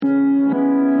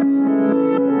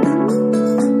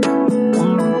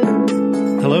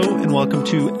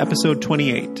Welcome to episode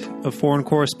 28 of Foreign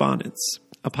Correspondence,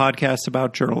 a podcast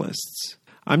about journalists.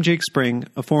 I'm Jake Spring,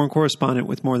 a foreign correspondent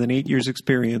with more than 8 years'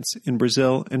 experience in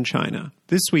Brazil and China.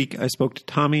 This week, I spoke to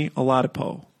Tommy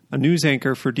Oladapo, a news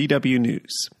anchor for DW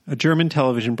News, a German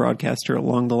television broadcaster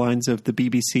along the lines of the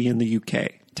BBC in the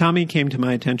UK. Tommy came to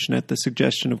my attention at the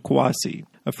suggestion of Kwasi,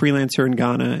 a freelancer in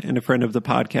Ghana and a friend of the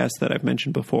podcast that I've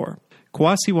mentioned before.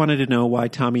 Kwasi wanted to know why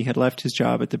Tommy had left his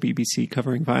job at the BBC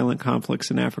covering violent conflicts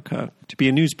in Africa to be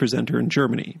a news presenter in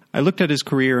Germany. I looked at his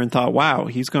career and thought, wow,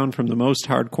 he's gone from the most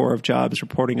hardcore of jobs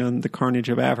reporting on the carnage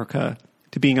of Africa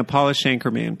to being a polished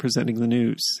anchorman presenting the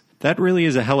news. That really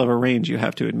is a hell of a range, you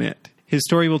have to admit. His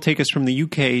story will take us from the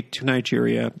UK to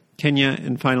Nigeria, Kenya,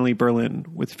 and finally Berlin,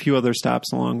 with a few other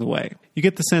stops along the way. You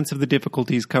get the sense of the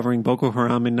difficulties covering Boko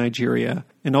Haram in Nigeria,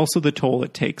 and also the toll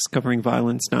it takes covering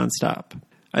violence nonstop.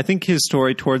 I think his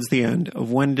story towards the end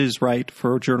of when it is right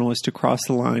for a journalist to cross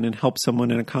the line and help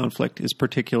someone in a conflict is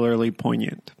particularly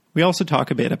poignant. We also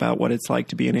talk a bit about what it's like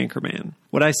to be an anchorman,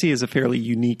 what I see as a fairly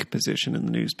unique position in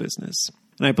the news business.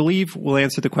 And I believe we'll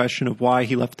answer the question of why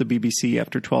he left the BBC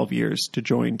after 12 years to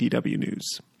join DW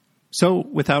News. So,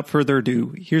 without further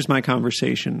ado, here's my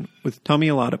conversation with Tommy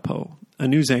Oladapo, a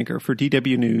news anchor for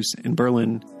DW News in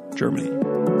Berlin, Germany.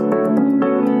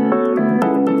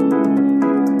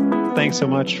 Thanks so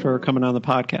much for coming on the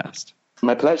podcast.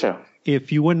 My pleasure.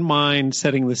 If you wouldn't mind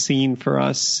setting the scene for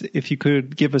us, if you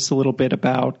could give us a little bit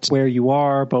about where you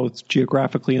are, both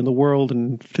geographically in the world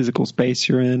and physical space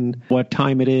you're in, what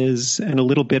time it is, and a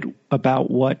little bit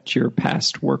about what your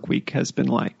past work week has been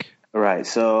like. Right.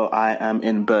 So I am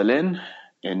in Berlin,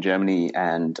 in Germany,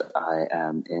 and I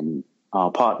am in our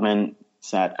apartment,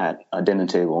 sat at a dinner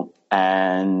table.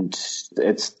 And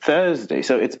it's Thursday,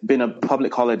 so it's been a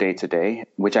public holiday today,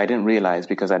 which I didn't realize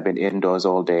because I'd been indoors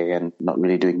all day and not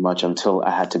really doing much until I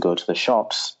had to go to the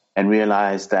shops and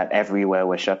realize that everywhere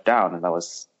was shut down, and that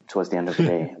was towards the end of the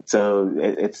day. So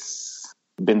it's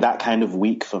been that kind of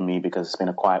week for me because it's been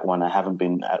a quiet one. I haven't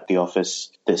been at the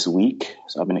office this week,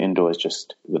 so I've been indoors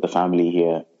just with the family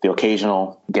here. The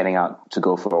occasional getting out to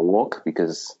go for a walk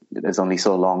because there's only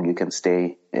so long you can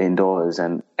stay indoors,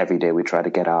 and every day we try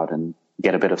to get out and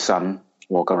get a bit of sun,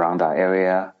 walk around our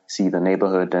area, see the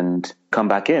neighborhood, and come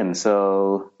back in.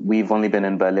 So we've only been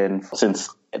in Berlin since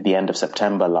the end of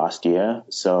September last year.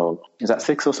 So is that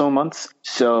 6 or so months?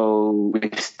 So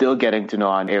we're still getting to know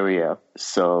our area.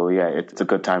 So yeah, it's a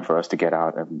good time for us to get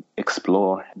out and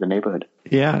explore the neighborhood.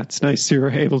 Yeah, it's nice you're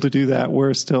able to do that.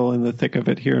 We're still in the thick of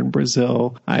it here in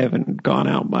Brazil. I haven't gone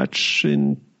out much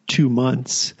in 2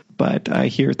 months, but I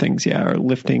hear things, are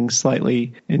lifting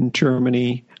slightly in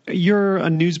Germany. You're a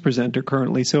news presenter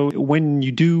currently, so when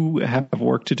you do have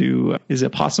work to do, is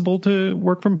it possible to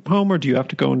work from home or do you have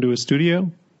to go into a studio?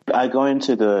 I go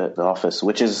into the office,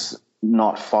 which is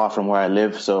not far from where I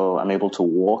live, so I'm able to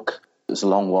walk. It's a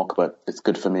long walk, but it's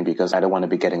good for me because I don't want to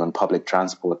be getting on public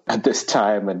transport at this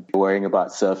time and worrying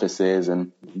about surfaces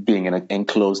and being in an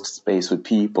enclosed space with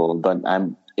people. But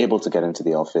I'm able to get into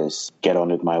the office, get on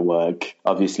with my work.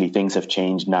 Obviously, things have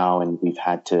changed now and we've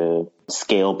had to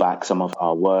scale back some of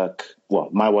our work. Well,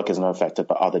 my work is not affected,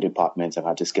 but other departments have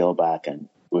had to scale back, and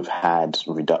we've had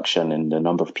a reduction in the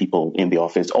number of people in the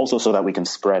office, also so that we can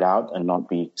spread out and not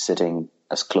be sitting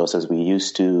as close as we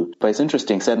used to. But it's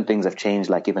interesting, certain things have changed,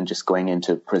 like even just going in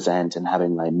to present and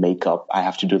having my makeup. I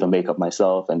have to do the makeup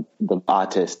myself, and the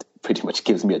artist pretty much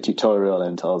gives me a tutorial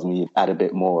and tells me add a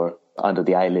bit more under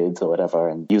the eyelids or whatever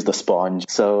and use the sponge.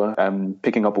 So I'm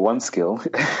picking up one skill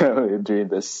during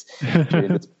this.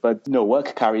 But no,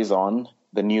 work carries on.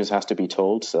 The news has to be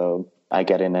told, so I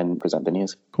get in and present the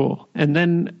news. Cool. And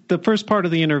then the first part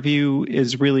of the interview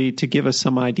is really to give us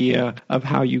some idea of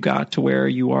how you got to where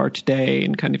you are today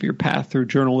and kind of your path through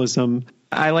journalism.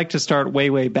 I like to start way,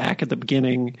 way back at the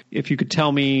beginning. If you could tell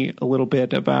me a little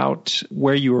bit about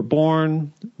where you were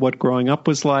born, what growing up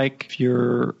was like,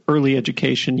 your early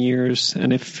education years,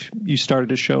 and if you started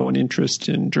to show an interest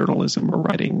in journalism or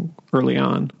writing early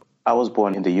on. I was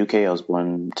born in the UK. I was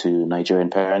born to Nigerian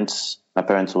parents. My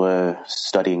parents were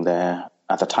studying there.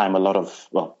 At the time, a lot of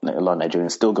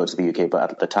Nigerians still go to the UK,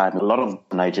 but at the time, a lot of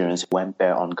Nigerians went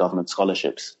there on government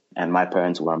scholarships. And my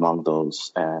parents were among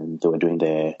those, and they were doing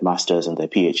their masters and their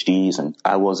PhDs. And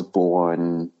I was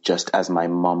born just as my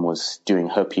mom was doing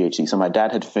her PhD. So my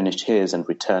dad had finished his and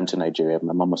returned to Nigeria.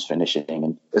 My mom was finishing.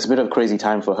 And it's a bit of a crazy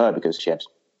time for her because she had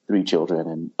 3 children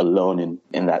and alone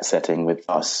in that setting with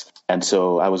us. And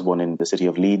so I was born in the city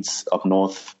of Leeds up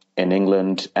north in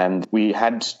England, and we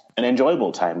had an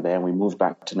enjoyable time there. We moved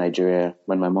back to Nigeria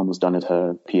when my mom was done with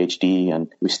her PhD, and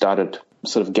we started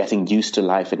sort of getting used to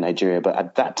life in Nigeria. But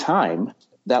at that time,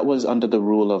 that was under the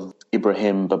rule of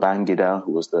Ibrahim Babangida,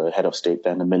 who was the head of state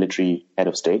then, the military head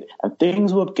of state. And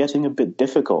things were getting a bit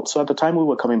difficult. So at the time we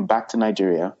were coming back to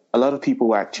Nigeria, a lot of people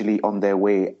were actually on their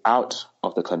way out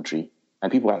of the country.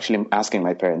 And people were actually asking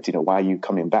my parents, why are you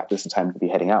coming back? This is the time to be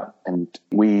heading out. And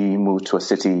we moved to a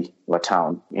city or a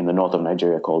town in the north of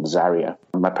Nigeria called Zaria.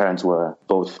 My parents were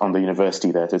both on the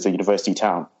university there. So it's a university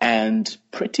town. And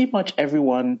pretty much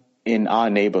everyone in our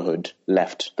neighborhood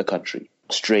left the country.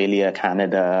 Australia,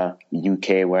 Canada,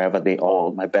 UK, wherever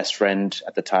my best friend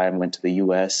at the time went to the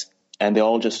US. And they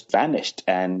all just vanished.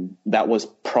 And that was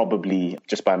probably,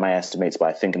 just by my estimates, but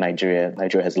I think Nigeria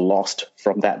has lost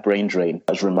from that brain drain.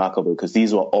 That's remarkable because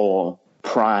these were all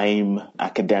prime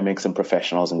academics and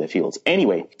professionals in their fields.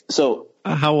 Anyway, so...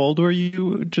 How old were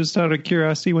you, just out of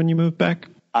curiosity, when you moved back?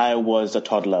 I was a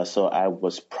toddler, so I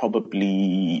was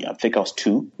probably, I think I was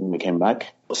 2 when we came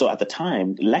back. So at the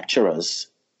time, lecturers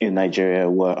in Nigeria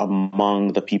were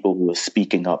among the people who were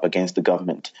speaking up against the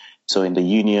government. So in the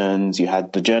unions, you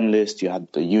had the journalists, you had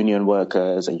the union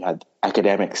workers, and you had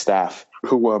academic staff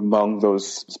who were among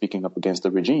those speaking up against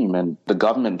the regime. And the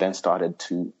government then started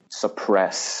to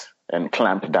suppress and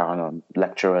clamp down on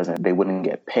lecturers, and they wouldn't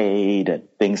get paid and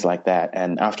things like that.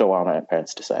 And after a while, my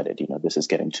parents decided, this is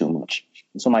getting too much.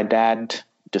 So my dad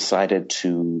decided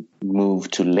to move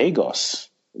to Lagos,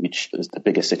 which is the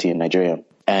biggest city in Nigeria.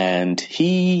 And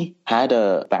he had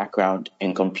a background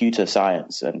in computer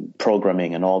science and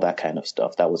programming and all that kind of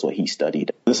stuff. That was what he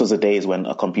studied. This was the days when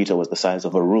a computer was the size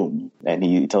of a room. And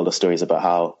he told us stories about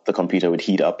how the computer would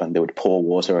heat up and they would pour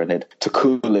water in it to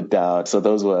cool it down. So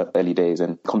those were early days.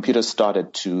 And computers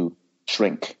started to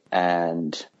shrink.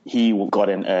 And he got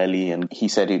in early, and he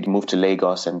said he'd move to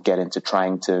Lagos and get into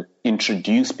trying to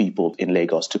introduce people in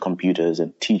Lagos to computers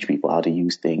and teach people how to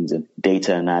use things and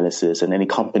data analysis and any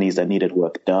companies that needed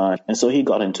work done. And so he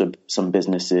got into some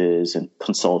businesses and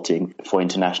consulting for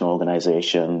international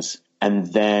organizations. And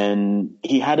then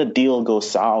he had a deal go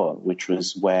sour, which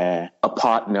was where a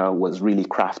partner was really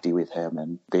crafty with him,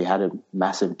 and they had a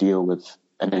massive deal with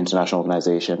an international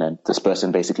organization, and this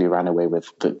person basically ran away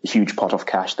with the huge pot of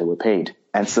cash they were paid.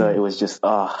 And so it was just,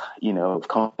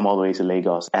 come all the way to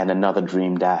Lagos and another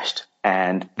dream dashed,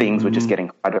 and things were just getting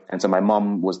harder. And so my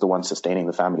mom was the one sustaining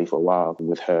the family for a while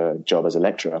with her job as a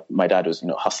lecturer. My dad was,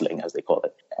 hustling, as they call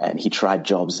it. And he tried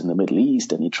jobs in the Middle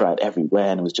East, and he tried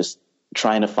everywhere, and was just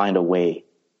trying to find a way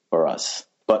for us.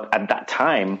 But at that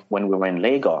time, when we were in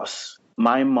Lagos,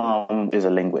 my mom is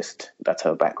a linguist. That's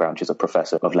her background. She's a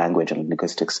professor of language and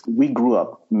linguistics. We grew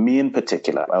up, me in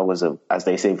particular, I was as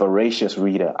they say, voracious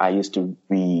reader. I used to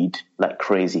read like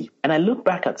crazy. And I look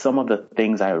back at some of the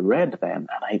things I read then, and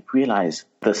I realized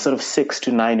the sort of 6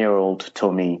 to 9-year-old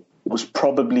Tommy was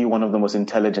probably one of the most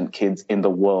intelligent kids in the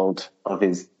world of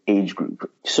his age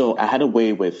group. So I had a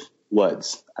way with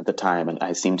words at the time, and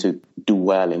I seemed to do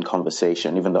well in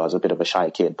conversation, even though I was a bit of a shy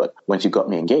kid. But once you got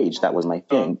me engaged, that was my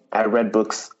thing. I read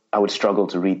books I would struggle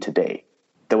to read today.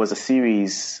 There was a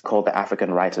series called the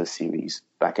African Writers series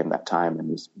back in that time,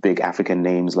 and there's big African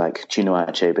names like Chinua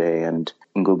Achebe and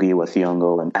Ngugi wa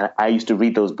Thiong'o, and I used to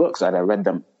read those books, and I read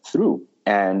them through.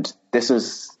 And this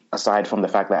is aside from the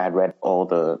fact that I had read all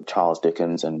the Charles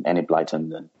Dickens and Enid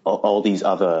Blyton and all these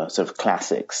other sort of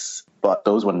classics, but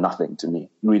those were nothing to me.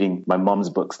 Reading my mom's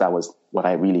books, that was what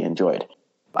I really enjoyed.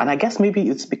 And I guess maybe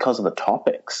it's because of the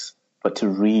topics, but to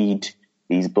read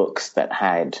these books that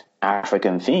had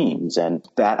African themes, and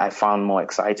that I found more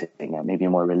exciting and maybe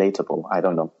more relatable. I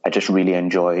don't know. I just really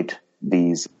enjoyed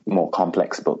these more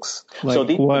complex books.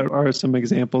 What are some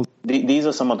examples? These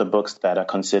are some of the books that are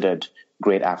considered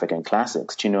great African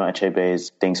classics. Chinua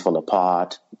Achebe's Things Fall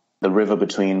Apart, The River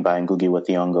Between by Ngugi wa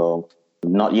Thiong'o,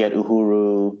 Not Yet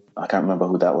Uhuru. I can't remember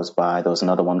who that was by. There was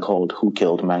another one called Who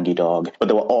Killed Mangy Dog. But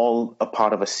they were all a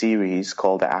part of a series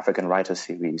called the African Writers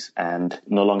series, and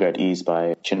No Longer at Ease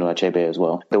by Chinua Achebe as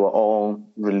well. They were all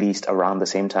released around the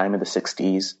same time in the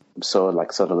 60s. So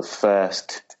like sort of the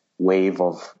first wave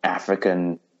of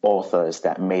African authors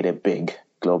that made it big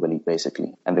globally,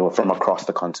 basically. And they were from across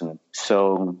the continent.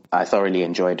 So I thoroughly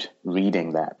enjoyed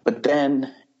reading that. But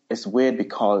then it's weird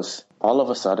because all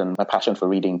of a sudden my passion for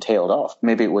reading tailed off.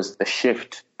 Maybe it was the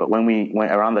shift, but when we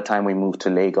went around the time we moved to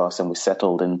Lagos and we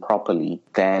settled in properly,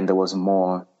 then there was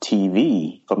more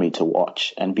TV for me to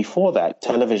watch. And before that,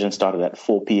 television started at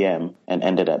 4 p.m. and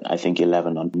ended at, I think,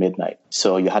 11 on midnight.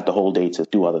 So you had the whole day to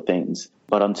do other things.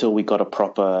 But until we got a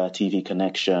proper TV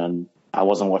connection, I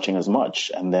wasn't watching as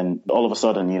much. And then all of a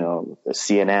sudden,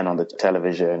 CNN on the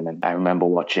television. And I remember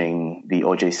watching the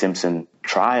O.J. Simpson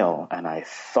trial, and I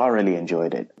thoroughly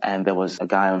enjoyed it. And there was a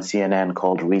guy on CNN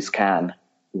called Reese Khan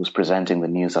who was presenting the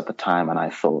news at the time. And I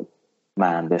thought,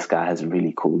 man, this guy has a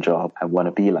really cool job. I want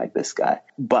to be like this guy.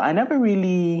 But I never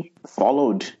really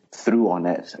followed through on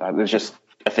it. It was just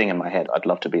a thing in my head. I'd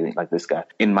love to be like this guy.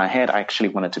 In my head, I actually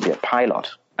wanted to be a pilot.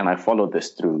 And I followed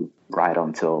this through right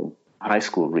until high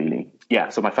school, really. Yeah,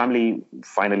 so my family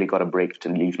finally got a break to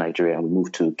leave Nigeria and we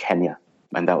moved to Kenya.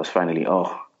 And that was finally,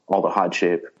 all the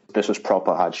hardship. This was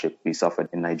proper hardship we suffered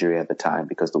in Nigeria at the time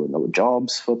because there were no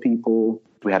jobs for people.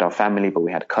 We had our family, but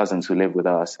we had cousins who lived with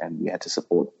us and we had to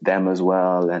support them as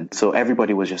well. And so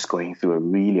everybody was just going through a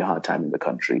really hard time in the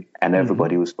country and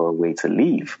everybody was for a way to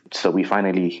leave. So we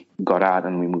finally got out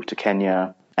and we moved to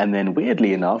Kenya. And then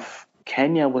weirdly enough,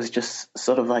 Kenya was just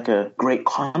sort of like a great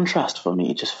contrast for me.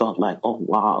 It just felt like, oh,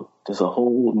 wow, there's a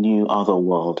whole new other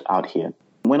world out here.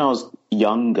 When I was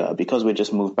younger, because we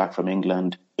just moved back from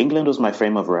England, England was my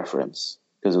frame of reference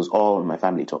because it was all my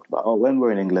family talked about. Oh, when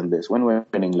we're in England this, when we're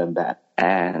in England that.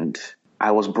 And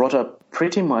I was brought up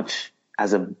pretty much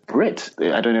as a Brit.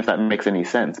 I don't know if that makes any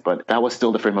sense, but that was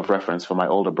still the frame of reference for my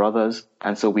older brothers.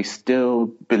 And so we still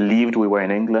believed we were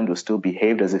in England. We still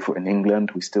behaved as if we're in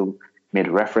England. We still made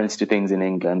reference to things in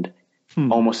England,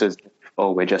 almost as,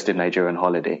 oh, we're just in Nigeria on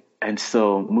holiday. And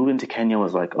so moving to Kenya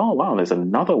was like, oh, wow, there's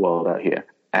another world out here.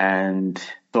 And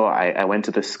so I went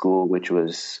to this school, which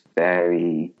was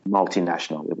very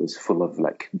multinational. It was full of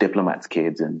like diplomats'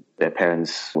 kids and their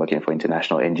parents working for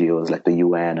international NGOs like the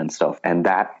UN and stuff. And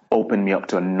that opened me up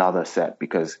to another set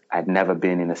because I'd never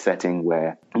been in a setting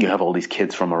where you have all these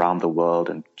kids from around the world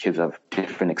and kids have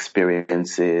different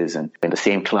experiences. And in the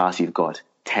same class, you've got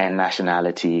 10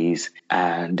 nationalities.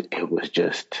 And it was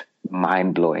just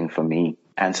mind-blowing for me.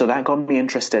 And so that got me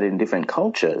interested in different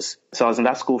cultures. So I was in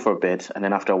that school for a bit, and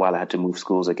then after a while I had to move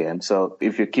schools again. So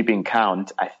if you're keeping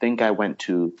count, I think I went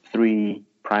to 3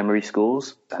 primary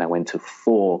schools, and I went to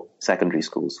 4 secondary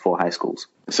schools, 4 high schools.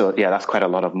 So yeah, that's quite a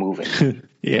lot of moving.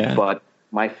 Yeah. But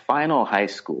my final high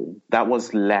school, that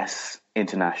was less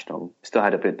international. Still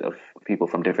had a bit of people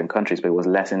from different countries, but it was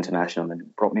less international and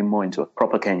it brought me more into a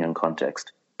proper Kenyan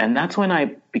context. And that's when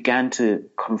I began to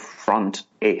confront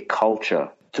a culture,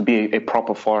 to be a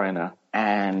proper foreigner.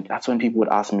 And that's when people would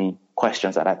ask me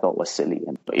questions that I thought were silly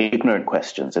and ignorant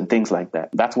questions and things like that.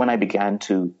 That's when I began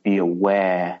to be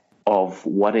aware of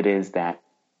what it is that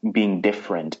being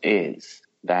different is,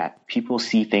 that people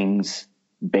see things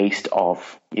based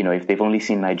off, if they've only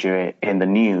seen Nigeria in the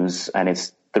news and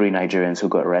it's 3 Nigerians who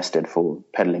got arrested for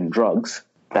peddling drugs,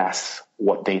 that's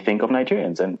what they think of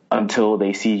Nigerians. And until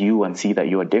they see you and see that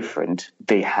you are different,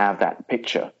 they have that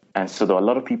picture. And so there are a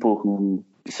lot of people who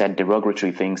said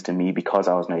derogatory things to me because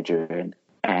I was Nigerian.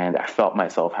 And I felt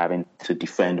myself having to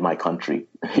defend my country,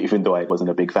 even though I wasn't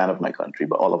a big fan of my country.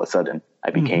 But all of a sudden,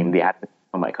 I became the advocate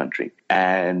for my country.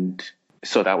 And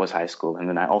so that was high school. And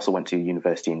then I also went to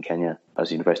university in Kenya. It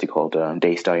was a university called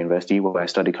Daystar University, where I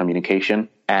studied communication.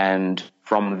 And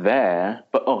from there,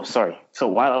 So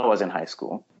while I was in high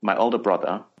school, my older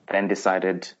brother then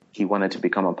decided he wanted to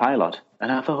become a pilot.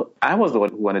 And I thought I was the one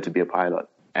who wanted to be a pilot.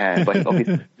 But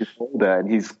obviously he's older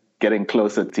and he's getting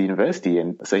closer to university.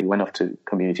 And so he went off to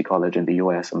community college in the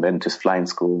US and then to flying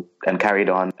school and carried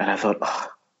on. And I thought,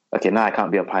 okay, now I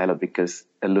can't be a pilot because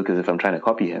it looks as if I'm trying to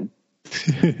copy him.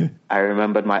 I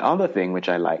remembered my other thing, which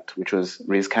I liked, which was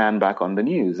Riz Khan back on the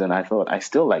news. And I thought, I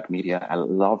still like media. I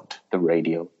loved the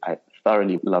radio. I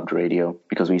thoroughly loved radio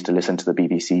because we used to listen to the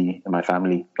BBC in my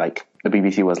family. Like the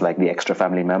BBC was like the extra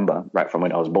family member right from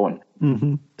when I was born.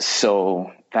 Mm-hmm.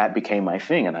 So that became my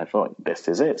thing. And I thought, this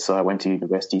is it. So I went to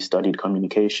university, studied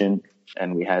communication,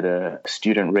 and we had a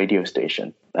student radio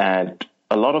station. And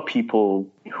a lot of people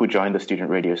who joined the student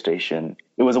radio station,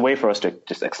 it was a way for us to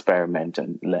just experiment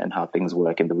and learn how things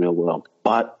work in the real world.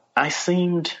 But I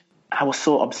was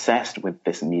so obsessed with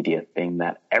this media thing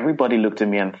that everybody looked at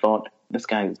me and thought, this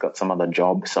guy's got some other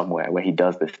job somewhere where he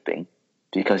does this thing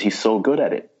because he's so good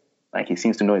at it. Like he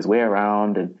seems to know his way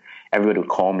around, and everybody would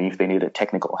call me if they needed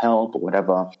technical help or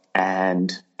whatever.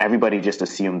 And everybody just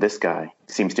assumed this guy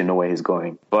seems to know where he's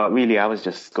going. But really, I was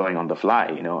just going on the fly.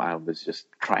 I was just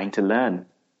trying to learn.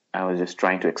 I was just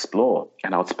trying to explore.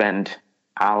 And I would spend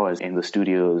hours in the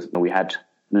studios. We had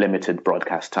limited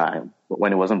broadcast time. But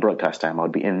when it wasn't broadcast time, I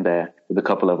would be in there with a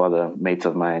couple of other mates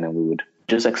of mine, and we would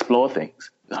just explore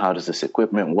things. How does this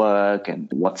equipment work, and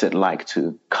what's it like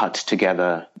to cut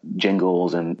together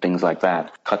jingles and things like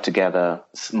that, cut together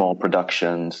small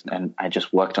productions. And I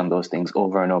just worked on those things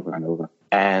over and over and over.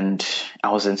 And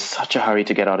I was in such a hurry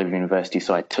to get out of university,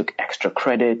 so I took extra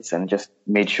credits and just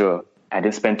made sure I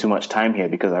didn't spend too much time here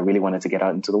because I really wanted to get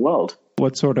out into the world.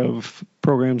 What sort of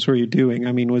programs were you doing?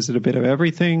 I mean, was it a bit of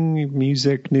everything?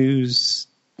 Music, news,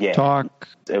 talk?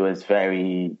 It was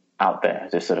very out there,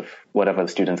 just sort of whatever the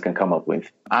students can come up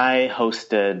with. I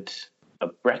hosted a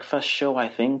breakfast show, I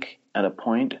think, at a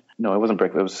point. No, it wasn't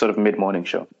breakfast. It was sort of mid-morning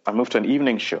show. I moved to an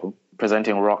evening show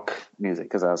presenting rock music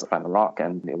because I was a fan of rock,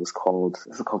 and it was called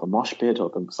the Mosh Pit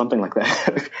or something like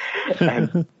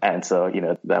that. and so,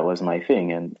 that was my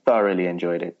thing, and thoroughly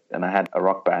enjoyed it. And I had a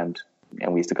rock band,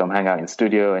 and we used to come hang out in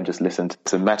studio and just listen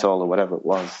to metal or whatever it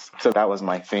was. So that was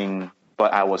my thing.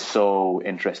 But I was so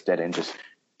interested in just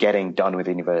getting done with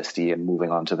university and moving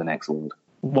on to the next world.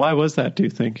 Why was that, do you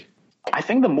think? I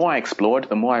think the more I explored,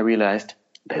 the more I realized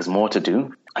there's more to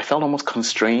do. I felt almost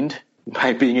constrained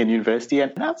by being in university.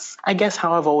 And that's, I guess,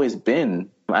 how I've always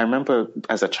been. I remember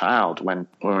as a child when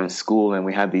we were in school and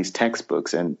we had these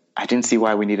textbooks, and I didn't see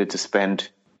why we needed to spend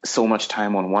so much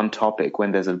time on one topic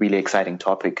when there's a really exciting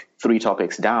topic 3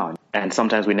 topics down. And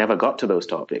sometimes we never got to those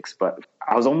topics. But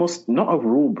I was almost not a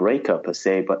rule breaker per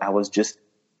se, but I was just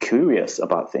curious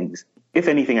about things. If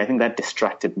anything, I think that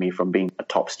distracted me from being a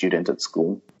top student at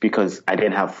school because I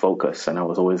didn't have focus, and I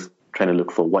was always trying to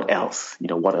look for what else,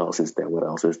 what else is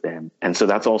there. And so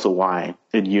that's also why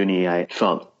in uni I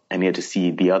felt I needed to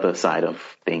see the other side of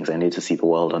things. I needed to see the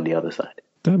world on the other side.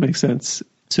 That makes sense.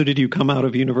 So did you come out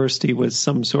of university with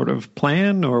some sort of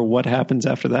plan, or what happens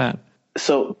after that?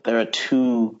 So there are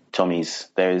 2 Tommies.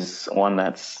 There's one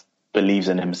that's believes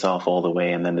in himself all the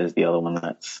way, and then there's the other one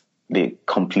that's the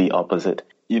complete opposite.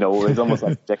 It's almost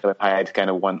like Jekyll and Hyde, kind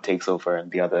of one takes over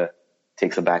and the other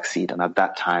takes a back seat. And at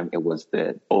that time, it was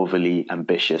the overly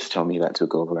ambitious Tommy that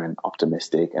took over and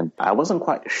optimistic. And I wasn't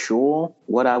quite sure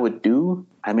what I would do.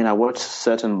 I mean, I watched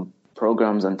certain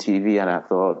programs on TV and I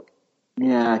thought,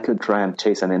 I could try and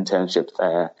chase an internship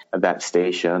there at that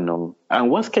station. And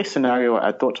worst case scenario,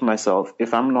 I thought to myself,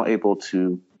 if I'm not able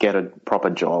to get a proper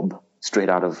job straight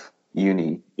out of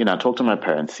uni, talk to my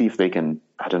parents, see if they can,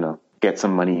 get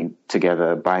some money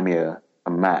together, buy me a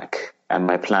Mac. And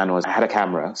my plan was I had a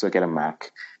camera, so I get a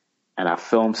Mac, and I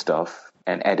film stuff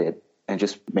and edit and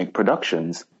just make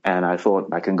productions. And I thought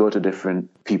I can go to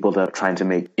different people that are trying to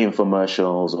make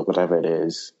infomercials or whatever it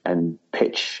is and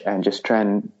pitch and just try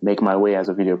and make my way as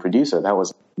a video producer. That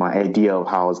was my idea of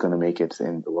how I was going to make it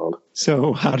in the world.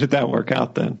 So how did that work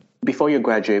out then? Before you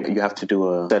graduate, you have to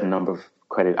do a certain number of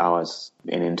credit hours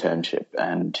in internship,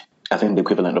 and I think the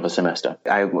equivalent of a semester.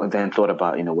 I then thought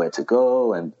about, where to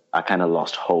go, and I kind of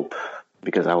lost hope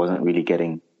because I wasn't really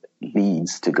getting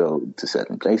leads to go to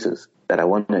certain places that I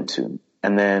wanted to.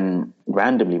 And then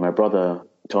randomly, my brother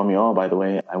told me, by the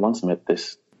way, I once met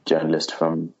this journalist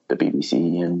from the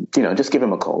BBC and, just give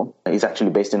him a call. He's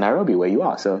actually based in Nairobi where you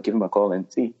are. So give him a call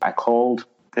and see. I called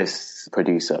this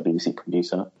producer, BBC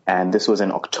producer, and this was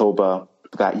in October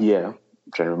that year.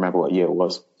 I'm trying to remember what year it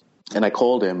was. And I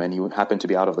called him and he happened to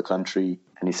be out of the country.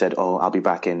 And he said, I'll be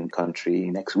back in country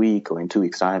next week or in 2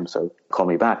 weeks' time. So call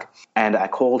me back. And I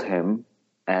called him.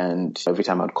 And every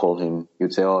time I'd call him, he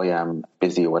would say, I'm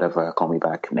busy or whatever. Call me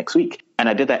back next week. And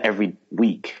I did that every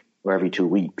week or every 2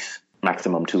 weeks,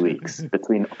 maximum 2 weeks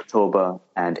between October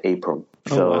and April.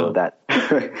 That,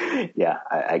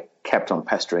 I kept on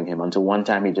pestering him until one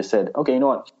time he just said, okay, you know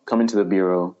what? Come into the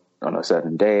bureau on a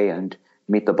certain day and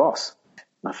meet the boss.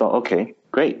 And I thought, okay,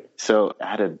 great. So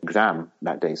I had an exam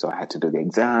that day. So I had to do the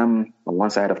exam on one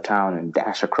side of town and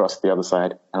dash across the other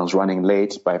side. And I was running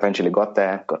late, but I eventually got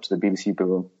there, got to the BBC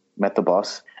bureau, met the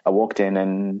boss. I walked in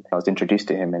and I was introduced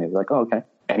to him and he was like, okay.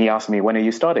 And he asked me, when are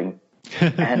you starting?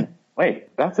 And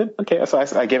wait, that's it? Okay. So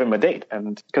I gave him a date,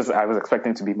 and because I was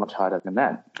expecting to be much harder than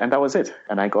that. And that was it.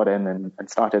 And I got in and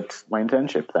started my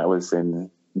internship. That was in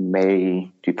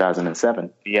May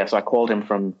 2007. So I called him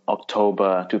from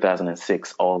October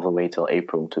 2006 all the way till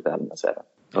April 2007.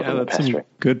 That's some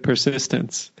good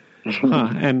persistence.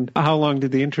 And how long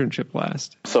did the internship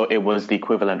last? So it was the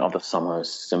equivalent of the summer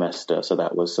semester. So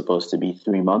that was supposed to be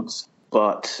 3 months.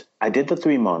 But I did the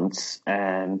 3 months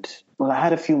and, I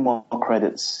had a few more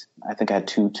credits. I think I had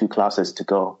two classes to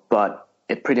go. But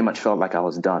it pretty much felt like I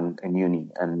was done in uni.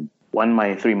 And when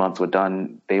my 3 months were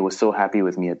done, they were so happy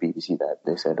with me at BBC that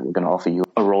they said, we're going to offer you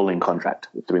a rolling contract,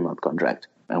 a 3-month contract,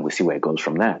 and we'll see where it goes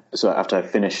from there. So after I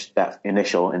finished that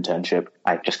initial internship,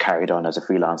 I just carried on as a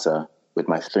freelancer with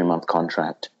my 3-month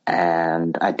contract.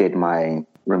 And I did my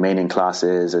remaining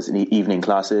classes as evening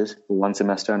classes for 1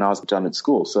 semester, and I was done at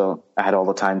school. So I had all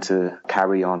the time to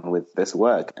carry on with this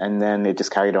work. And then it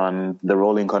just carried on. The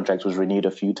rolling contract was renewed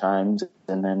a few times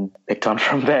and then picked on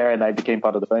from there, and I became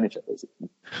part of the furniture, basically.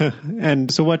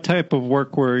 And so what type of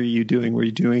work were you doing? Were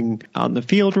you doing on the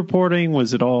field reporting?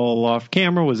 Was it all off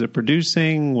camera? Was it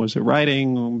producing? Was it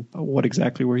writing? What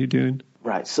exactly were you doing?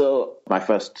 Right. So my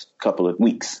first couple of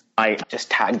weeks, I just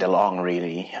tagged along,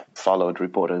 really, followed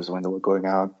reporters when they were going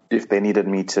out. If they needed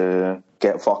me to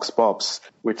get Vox Pops,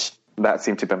 which that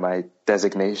seemed to be my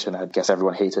designation. I guess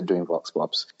everyone hated doing Vox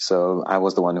Pops. So I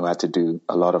was the one who had to do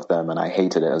a lot of them, and I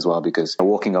hated it as well because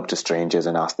walking up to strangers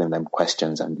and asking them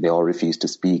questions and they all refused to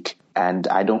speak. And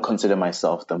I don't consider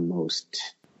myself the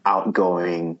most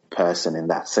outgoing person in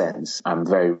that sense. I'm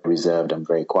very reserved. I'm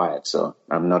very quiet. So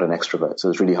I'm not an extrovert. So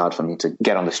it's really hard for me to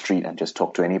get on the street and just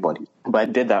talk to anybody. But I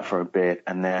did that for a bit.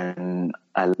 And then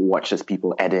I watched as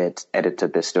people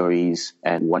edited their stories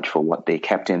and watched for what they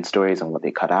kept in stories and what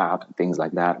they cut out and things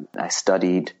like that. I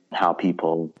studied how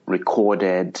people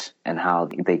recorded and how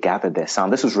they gathered their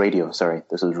sound. This was radio. Sorry.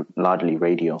 This was largely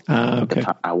radio. Okay.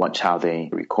 I watched how they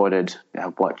recorded. I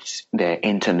watched their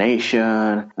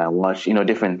intonation. I watched,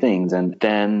 different things. And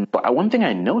then, but one thing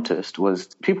I noticed was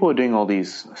people were doing all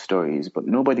these stories, but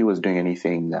nobody was doing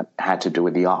anything that had to do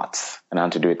with the arts and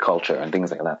had to do with culture and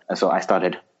things like that. And so I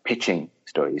started pitching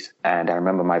stories. And I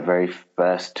remember my very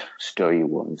first story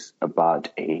was about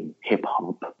a hip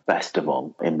hop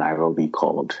festival in Nairobi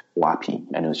called WAPI.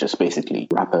 And it was just basically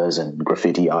rappers and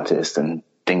graffiti artists and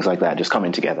things like that just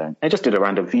coming together. I just did a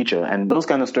random feature, and those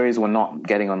kind of stories were not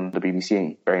getting on the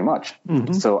BBC very much.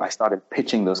 Mm-hmm. So I started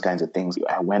pitching those kinds of things.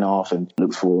 I went off and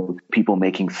looked for people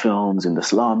making films in the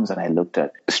slums, and I looked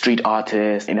at street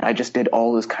artists, and I just did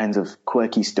all those kinds of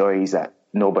quirky stories that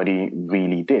nobody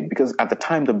really did, because at the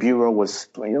time the Bureau was,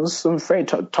 there was some very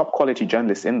top quality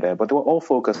journalists in there, but they were all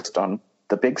focused on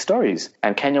the big stories.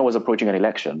 And Kenya was approaching an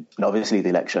election. And obviously the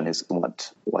election is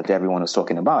what everyone was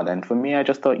talking about. And for me, I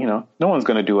just thought, no one's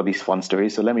going to do all these fun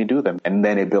stories, so let me do them. And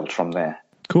then it built from there.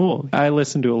 Cool. I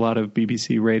listen to a lot of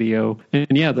BBC radio. And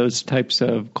yeah, those types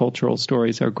of cultural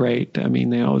stories are great. I mean,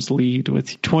 they always lead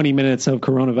with 20 minutes of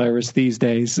coronavirus these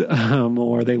days,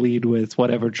 or they lead with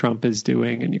whatever Trump is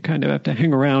doing. And you kind of have to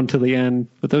hang around to the end.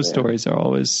 But those stories are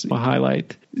always a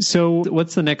highlight. So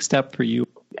what's the next step for you?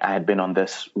 I had been on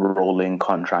this rolling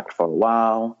contract for a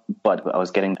while, but I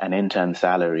was getting an intern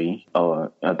salary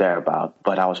or thereabout.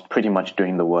 But I was pretty much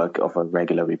doing the work of a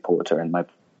regular reporter, and my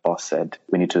boss said,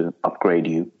 we need to upgrade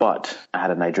you. But I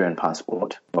had a Nigerian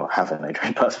passport, or have a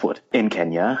Nigerian passport in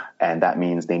Kenya, and that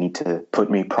means they need to put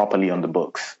me properly on the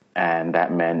books. And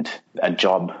that meant a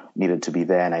job needed to be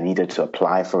there, and I needed to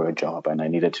apply for a job, and I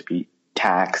needed to be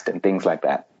taxed and things like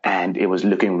that. And it was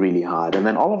looking really hard. And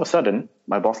then all of a sudden,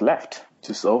 my boss left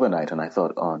just overnight, and I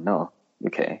thought, oh no.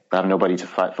 Okay, I have nobody to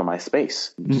fight for my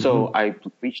space. Mm-hmm. So I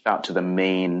reached out to the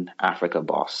main Africa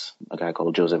boss, a guy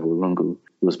called Joseph Orungu,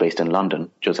 who was based in London.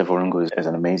 Joseph Orungu is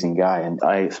an amazing guy. And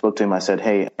I spoke to him. I said,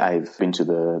 hey, I've been to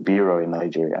the bureau in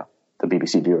Nigeria, the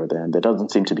BBC bureau there, and there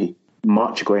doesn't seem to be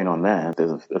much going on there.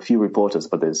 There's a few reporters,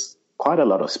 but there's quite a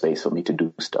lot of space for me to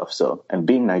do stuff. So, and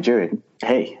being Nigerian,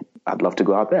 hey, I'd love to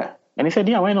go out there. And he said,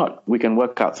 yeah, why not? We can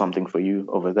work out something for you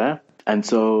over there. And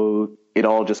so it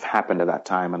all just happened at that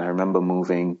time. And I remember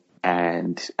moving,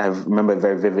 and I remember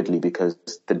very vividly because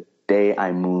the day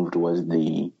I moved was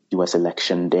the US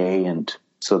election day. And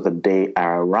so the day I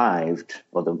arrived,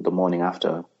 or the morning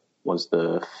after, was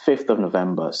the 5th of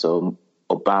November. So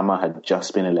Obama had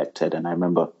just been elected. And I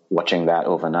remember watching that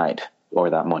overnight or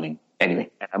that morning. Anyway,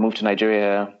 I moved to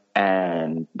Nigeria,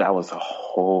 and that was a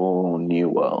whole new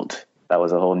world. That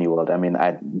was a whole new world. I mean,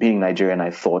 being Nigerian,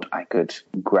 I thought I could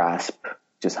grasp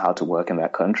just how to work in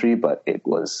that country, but it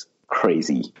was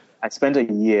crazy. I spent a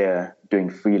year doing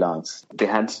freelance. They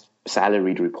had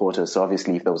salaried reporters, so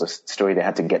obviously if there was a story, they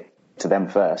had to get to them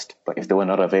first. But if they were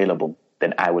not available,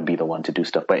 then I would be the one to do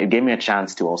stuff. But it gave me a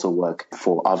chance to also work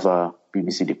for other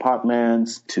BBC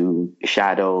departments, to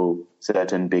shadow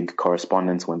certain big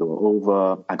correspondents when they were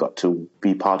over. I got to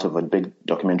be part of a big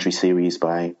documentary series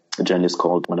by a journalist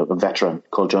a veteran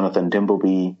called Jonathan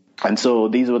Dimbleby. And so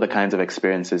these were the kinds of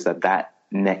experiences that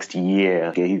next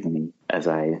year gave me as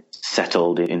I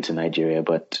settled into Nigeria.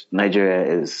 But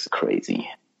Nigeria is crazy.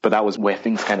 But that was where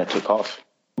things kind of took off.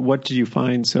 What did you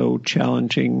find so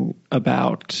challenging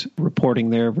about reporting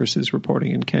there versus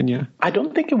reporting in Kenya? I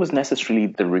don't think it was necessarily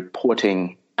the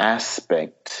reporting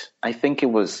aspect. I think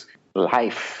it was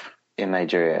life in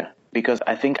Nigeria. Because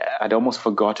I think I'd almost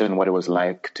forgotten what it was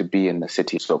like to be in the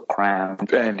city so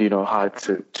cramped and, hard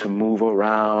to move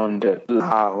around, and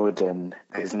loud, and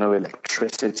there's no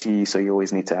electricity. So you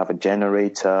always need to have a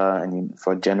generator, and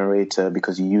for a generator,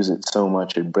 because you use it so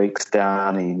much, it breaks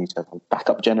down, and you need to have a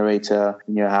backup generator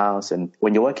in your house. And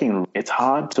when you're working, it's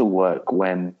hard to work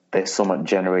when there's so much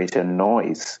generator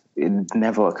noise. it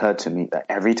never occurred to me that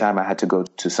every time I had to go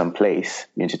to some place,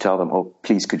 you need to tell them, oh,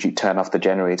 please, could you turn off the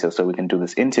generator so we can do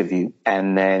this interview?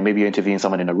 And then maybe you're interviewing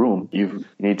someone in a room. You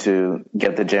need to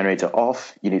get the generator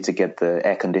off. You need to get the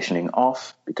air conditioning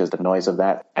off because the noise of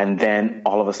that. And then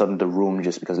all of a sudden the room,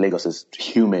 just because Lagos is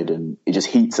humid and it just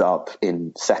heats up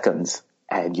in seconds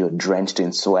and you're drenched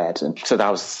in sweat. And so that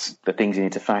was the things you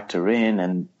need to factor in.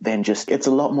 And then just, it's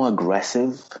a lot more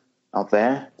aggressive out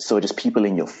there. So just people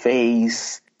in your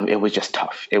face. It was just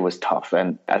tough. It was tough.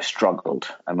 And I struggled.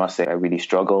 I must say I really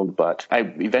struggled. But I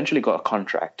eventually got a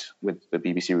contract with the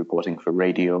BBC reporting for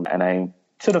radio. And I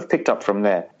sort of picked up from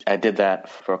there. I did that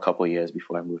for a couple of years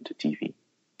before I moved to TV.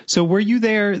 So were you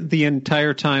there the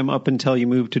entire time up until you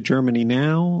moved to Germany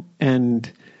now? And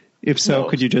if so,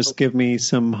 could you just give me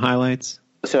some highlights?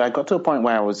 So I got to a point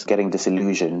where I was getting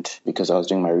disillusioned because I was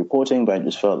doing my reporting, but I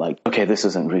just felt like, okay, this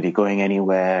isn't really going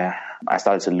anywhere. I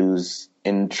started to lose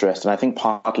interest. And I think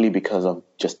partly because of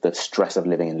just the stress of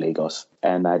living in Lagos.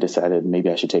 And I decided maybe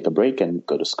I should take a break and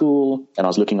go to school. And I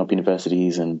was looking up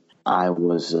universities and I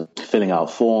was filling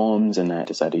out forms and I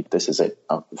decided this is it.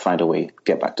 I'll find a way,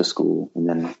 get back to school and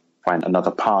then find another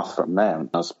path from there.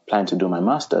 I was planning to do my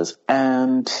master's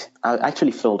and I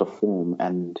actually filled a form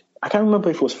and I can't remember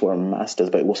if it was for a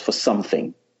master's, but it was for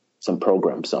something, some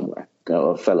program somewhere,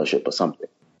 a fellowship or something.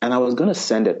 And I was going to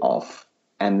send it off.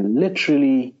 And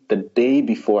literally the day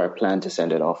before I planned to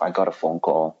send it off, I got a phone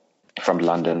call from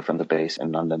London, from the base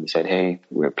in London. They said, hey,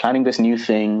 we're planning this new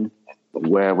thing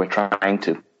where we're trying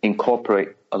to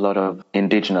incorporate a lot of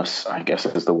indigenous, I guess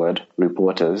is the word,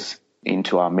 reporters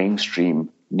into our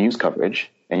mainstream news coverage.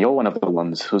 And you're one of the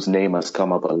ones whose name has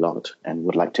come up a lot and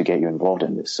would like to get you involved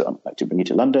in this. So I'd like to bring you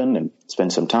to London and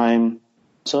spend some time.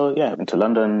 So yeah, went to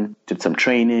London, did some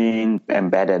training,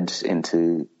 embedded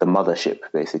into the mothership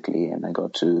basically. And I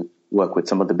got to work with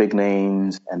some of the big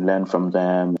names and learn from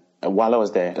them. And while I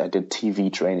was there, I did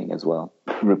TV training as well,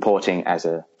 reporting as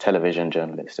a television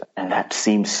journalist. And that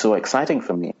seemed so exciting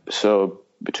for me. So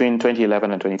between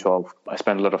 2011 and 2012, I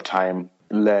spent a lot of time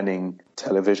learning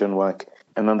television work.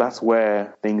 And then that's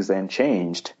where things then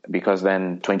changed because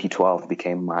then 2012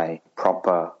 became my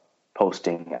proper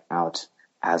posting out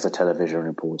as a television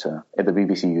reporter. At the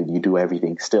BBC, you do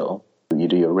everything still. You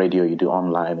do your radio, you do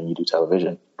online, and you do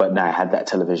television. But now I had that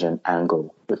television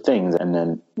angle with things. And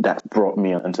then that brought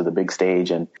me onto the big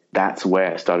stage. And that's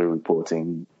where I started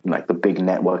reporting like the big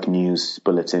network news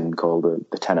bulletin called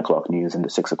the 10 o'clock news and the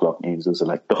 6 o'clock news. Those are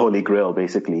like the holy grail,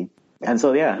 basically. And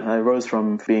so, yeah, I rose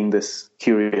from being this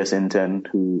curious intern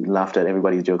who laughed at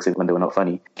everybody's jokes when they were not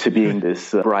funny to being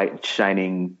this bright,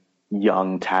 shining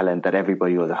young talent that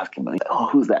everybody was asking, like, oh,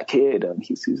 who's that kid? And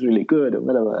he's really good and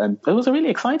whatever. And it was a really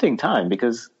exciting time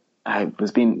because I was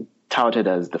being touted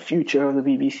as the future of the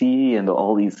BBC and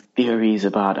all these theories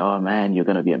about, oh, man, you're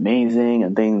going to be amazing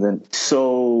and things. And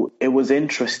so it was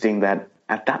interesting that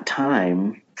at that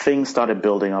time, things started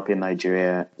building up in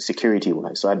Nigeria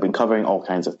security-wise. So I'd been covering all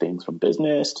kinds of things from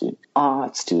business to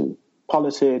arts to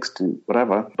politics to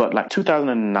whatever. But like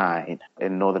 2009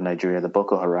 in northern Nigeria, the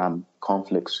Boko Haram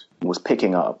conflict was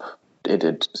picking up. It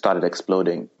had started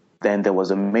exploding. Then there was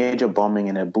a major bombing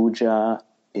in Abuja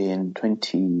in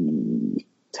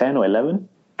 2010 or 11.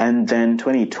 And then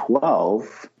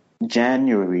 2012,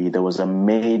 January, there was a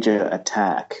major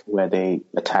attack where they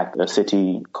attacked a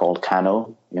city called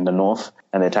Kano in the north,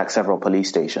 and they attacked several police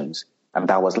stations. And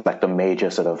that was like the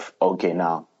major sort of, okay,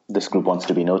 now this group wants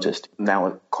to be noticed. Now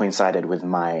it coincided with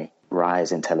my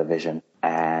rise in television,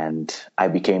 and I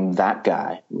became that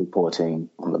guy reporting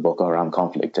on the Boko Haram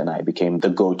conflict, and I became the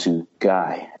go-to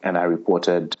guy, and I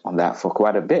reported on that for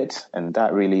quite a bit, and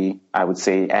that really, I would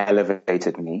say,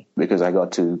 elevated me because I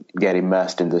got to get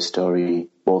immersed in the story,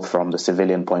 both from the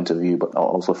civilian point of view, but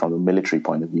also from the military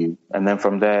point of view. And then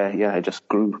from there, yeah, it just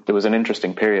grew. It was an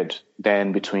interesting period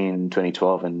then between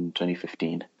 2012 and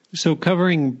 2015. So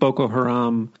covering Boko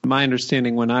Haram, my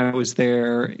understanding when I was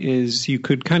there is you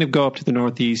could kind of go up to the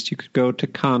northeast, you could go to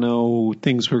Kano,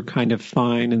 things were kind of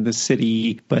fine in the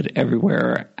city, but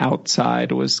everywhere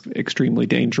outside was extremely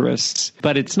dangerous.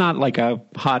 But it's not like a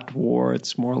hot war,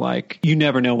 it's more like you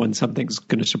never know when something's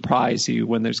going to surprise you,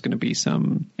 when there's going to be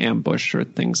some ambush or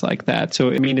things like that.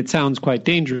 So, I mean, it sounds quite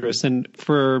dangerous. And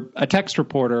for a text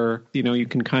reporter, you know, you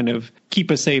can kind of keep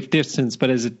a safe distance, but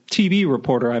as a TV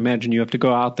reporter, I imagine you have to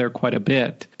go out there quite a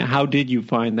bit. How did you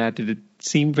find that? Did it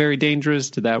seem very dangerous?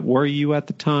 Did that worry you at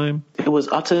the time? It was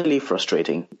utterly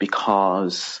frustrating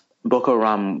because Boko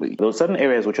Haram, there were certain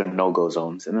areas which are no-go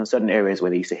zones, and there were certain areas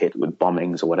where they used to hit with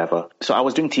bombings or whatever. So I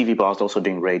was doing TV, but I was also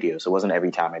doing radio. So it wasn't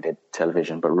every time I did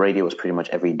television, but radio was pretty much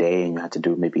every day, and you had to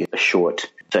do maybe a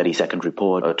short 30-second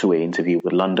report or a two-way interview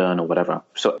with London or whatever.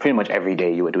 So pretty much every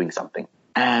day you were doing something.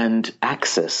 And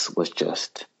access was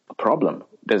just a problem.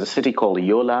 There's a city called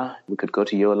Yola. We could go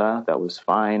to Yola. That was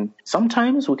fine.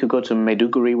 Sometimes we could go to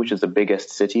Maiduguri, which is the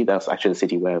biggest city. That's actually the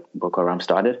city where Boko Haram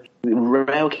started.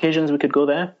 Rare occasions we could go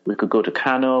there. We could go to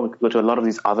Kano. We could go to a lot of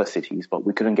these other cities, but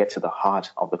we couldn't get to the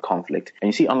heart of the conflict. And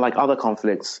you see, unlike other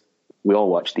conflicts, we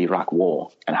all watched the Iraq War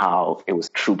and how it was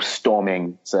troops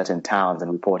storming certain towns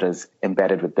and reporters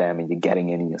embedded with them, and you're getting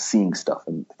in and you're seeing stuff.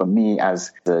 And for me,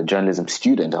 as a journalism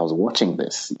student, I was watching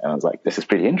this and I was like, this is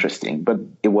pretty interesting. But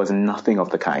it was nothing of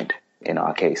the kind in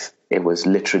our case. It was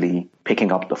literally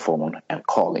picking up the phone and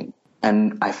calling.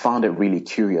 And I found it really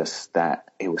curious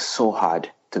that it was so hard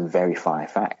to verify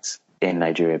facts in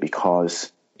Nigeria,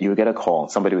 because you would get a call,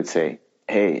 somebody would say,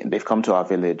 hey, they've come to our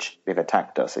village, they've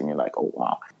attacked us. And you're like, oh,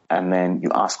 wow. And then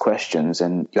you ask questions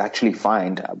and you actually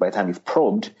find, by the time you've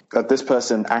probed, that this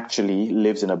person actually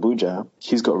lives in Abuja.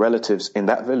 He's got relatives in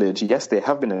that village. Yes, they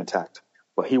have been attacked,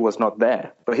 but he was not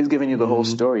there. But he's giving you the whole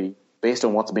story based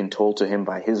on what's been told to him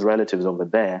by his relatives over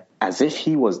there, as if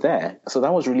he was there. So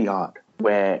that was really hard,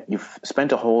 where you've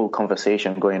spent a whole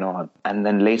conversation going on, and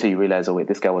then later you realize, oh wait,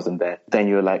 this guy wasn't there. Then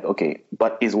you're like, okay,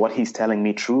 but is what he's telling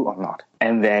me true or not?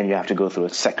 And then you have to go through a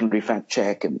secondary fact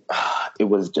check, and it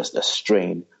was just a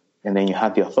strain. And then you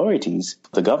had the authorities,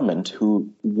 the government,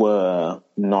 who were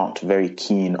not very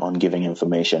keen on giving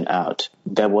information out.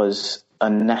 There was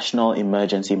a National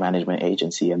Emergency Management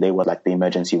Agency, and they were like the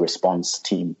emergency response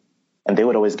team. And they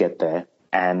would always get there.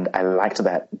 And I liked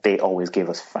that they always gave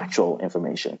us factual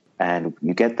information. And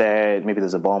you get there, maybe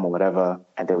there's a bomb or whatever,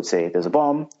 and they would say, there's a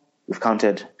bomb. We've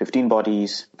counted 15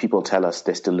 bodies. People tell us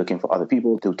they're still looking for other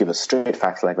people. They'll give us straight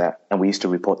facts like that. And we used to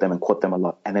report them and quote them a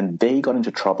lot. And then they got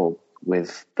into trouble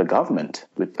with the government,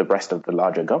 with the rest of the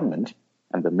larger government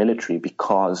and the military,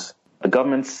 because the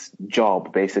government's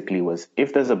job basically was,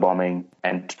 if there's a bombing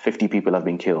and 50 people have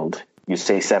been killed, you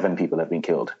say 7 people have been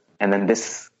killed. And then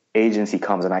this agency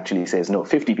comes and actually says, no,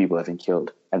 50 people have been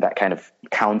killed. And that kind of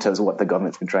counters what the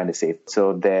government's been trying to say.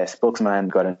 So their spokesman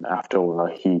got in after a while.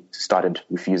 He started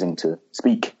refusing to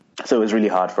speak. So it was really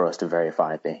hard for us to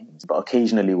verify things. But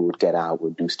occasionally we would get out,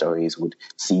 we'd do stories, we'd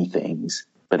see things.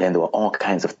 But then there were all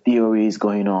kinds of theories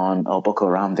going on. Oh, Boko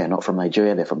Haram, they're not from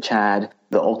Nigeria, they're from Chad.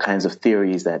 There are all kinds of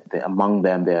theories that among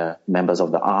them, they're members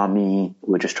of the army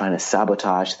who are just trying to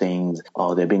sabotage things.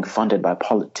 Oh, they're being funded by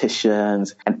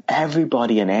politicians. And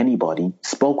everybody and anybody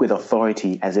spoke with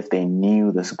authority as if they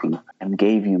knew this group and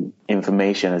gave you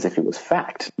information as if it was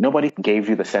fact. Nobody gave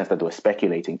you the sense that they were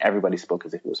speculating. Everybody spoke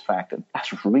as if it was fact. And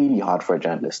that's really hard for a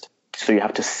journalist. So you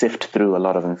have to sift through a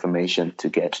lot of information to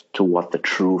get to what the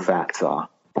true facts are.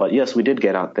 But yes, we did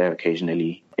get out there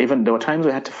occasionally. Even there were times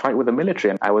we had to fight with the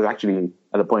military, and I was actually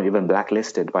at the point even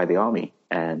blacklisted by the army,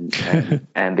 and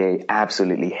they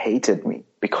absolutely hated me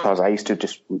because I used to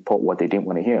just report what they didn't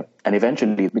want to hear. And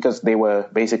eventually, because they were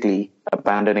basically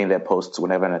abandoning their posts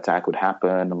whenever an attack would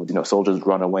happen, or soldiers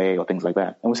run away or things like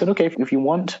that. And we said, okay, if you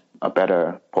want a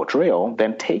better portrayal,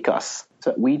 then take us so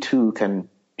that we too can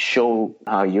show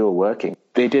how you're working.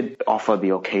 They did offer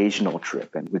the occasional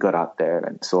trip, and we got out there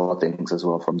and saw things as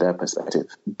well from their perspective.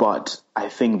 But I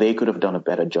think they could have done a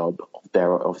better job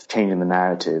of changing the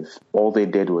narrative. All they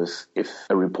did was, if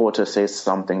a reporter says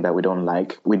something that we don't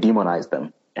like, we demonize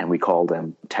them and we call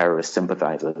them terrorist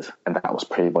sympathizers. And that was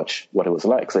pretty much what it was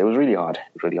like. So it was really hard.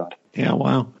 It was really hard. Yeah,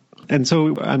 wow. And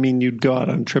so, I mean, you'd go out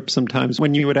on trips sometimes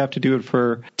when you would have to do it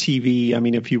for TV. I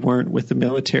mean, if you weren't with the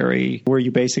military, were you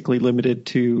basically limited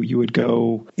to, you would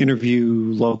go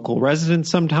interview local residents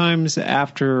sometimes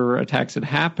after attacks had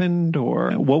happened?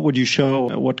 Or what would you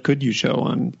show? What could you show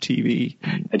on TV?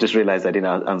 I just realized I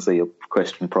didn't answer your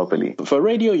question properly. For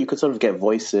radio, you could sort of get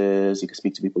voices, you could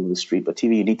speak to people in the street, but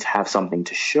TV, you need to have something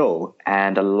to show.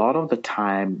 And a lot of the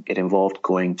time it involved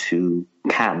going to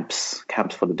camps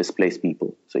for the displaced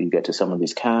people. So you get to some of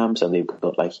these camps and they've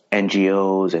got like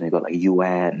NGOs and they've got like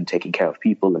UN taking care of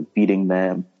people and feeding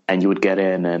them. And you would get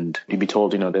in and you'd be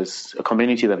told, there's a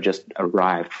community that have just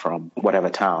arrived from whatever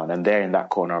town and they're in that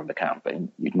corner of the camp.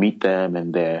 And you'd meet them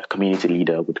and their community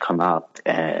leader would come out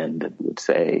and would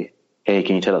say, hey,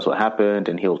 can you tell us what happened?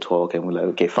 And he'll talk and we're like,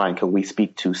 okay, fine. Can we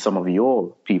speak to some of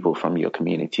your people from your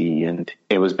community? And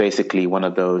it was basically one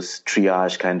of those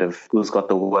triage kind of, who's got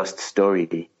the worst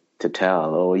story to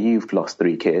tell? Oh, you've lost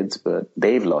 3 kids, but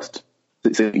they've lost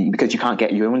Because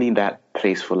you're only in that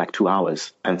place for like 2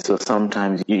 hours. And so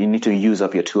sometimes you need to use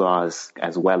up your 2 hours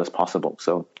as well as possible.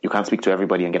 So you can't speak to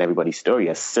everybody and get everybody's story.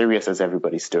 As serious as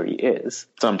everybody's story is,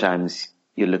 sometimes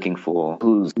you're looking for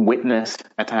who's witnessed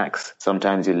attacks.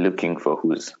 Sometimes you're looking for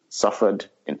who's suffered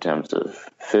in terms of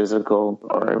physical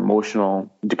or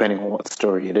emotional, depending on what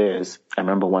story it is. I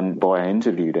remember one boy I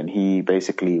interviewed, and he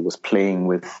basically was playing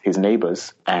with his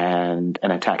neighbors, and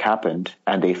an attack happened,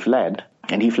 and they fled.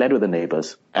 And he fled with the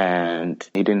neighbors, and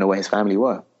he didn't know where his family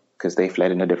were because they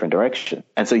fled in a different direction.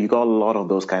 And so you got a lot of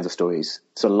those kinds of stories.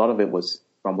 So a lot of it was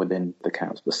from within the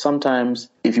camps. But sometimes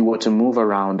if you were to move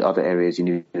around other areas, you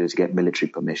needed to get military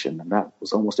permission. And that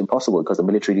was almost impossible because the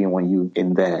military didn't want you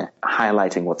in there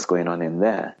highlighting what's going on in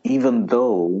there. Even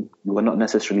though you were not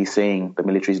necessarily saying the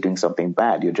military is doing something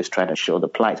bad, you're just trying to show the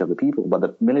plight of the people. But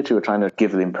the military were trying to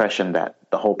give the impression that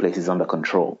the whole place is under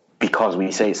control because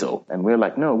we say so. And we're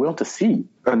like, no, we want to see.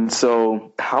 And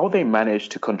so how they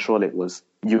managed to control it was,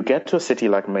 you get to a city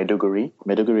like Maiduguri.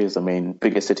 Maiduguri is the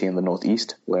biggest city in the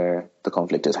northeast where the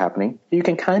conflict is happening. You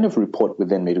can kind of report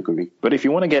within Maiduguri. But if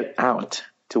you want to get out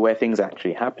to where things are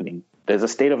actually happening, there's a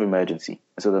state of emergency.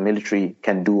 So the military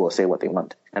can do or say what they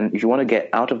want. And if you want to get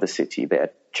out of the city, there are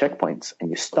checkpoints and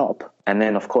you stop. And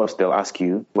then, of course, they'll ask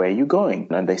you, where are you going?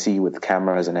 And they see you with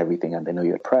cameras and everything, and they know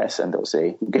you're press, and they'll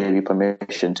say, who gave you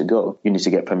permission to go? You need to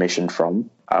get permission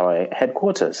from our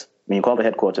headquarters. When you call the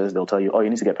headquarters, they'll tell you, you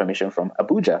need to get permission from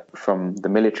Abuja, from the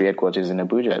military headquarters in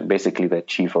Abuja, basically the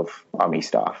chief of army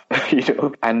staff,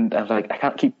 And I'm like, I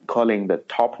can't keep calling the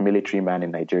top military man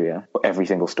in Nigeria for every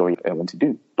single story I want to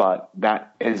do. But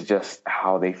that is just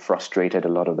how they frustrated a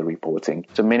lot of the reporting.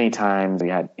 So many times we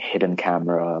had hidden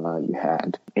camera, you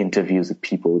had interviews with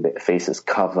people with their faces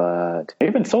covered,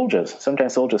 even soldiers.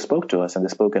 Sometimes soldiers spoke to us and they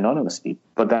spoke anonymously.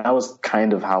 But that was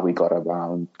kind of how we got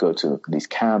around, go to these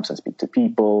camps and speak to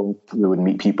people. We would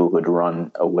meet people who would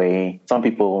run away. Some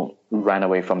people ran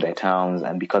away from their towns,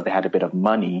 and because they had a bit of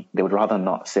money, they would rather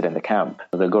not sit in the camp.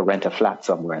 They'd go rent a flat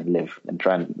somewhere and live and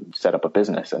try and set up a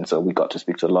business. And so we got to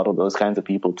speak to a lot of those kinds of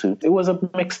people too. It was a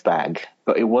mixed bag,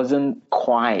 but it wasn't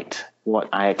quite what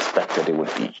I expected it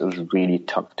would be. It was really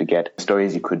tough to get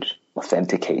stories you could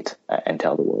authenticate and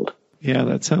tell the world. Yeah,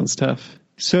 that sounds tough.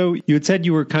 So you had said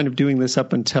you were kind of doing this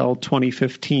up until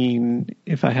 2015,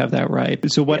 if I have that right.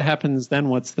 So what happens then?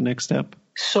 What's the next step?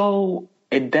 So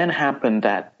it then happened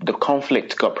that the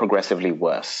conflict got progressively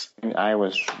worse. I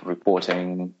was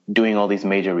reporting, doing all these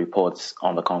major reports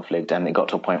on the conflict, and it got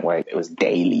to a point where it was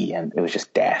daily and it was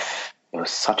just death. It was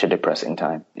such a depressing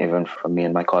time, even for me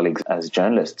and my colleagues as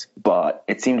journalists. But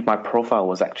it seemed my profile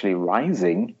was actually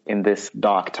rising in this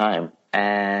dark time.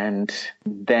 And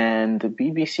then the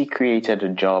BBC created a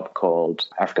job called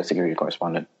Africa Security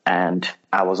Correspondent. And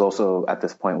I was also at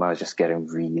this point where I was just getting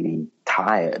really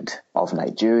tired of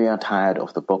Nigeria, tired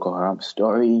of the Boko Haram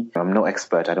story. I'm no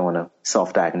expert. I don't want to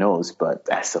self-diagnose,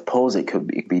 but I suppose it could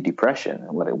be depression,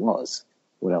 and what it was,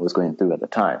 what I was going through at the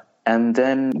time. And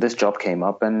then this job came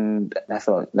up, and I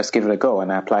thought, let's give it a go.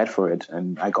 And I applied for it,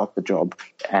 and I got the job.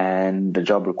 And the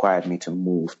job required me to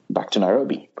move back to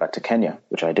Nairobi, back to Kenya,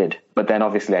 which I did. But then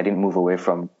obviously I didn't move away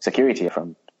from security,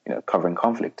 from covering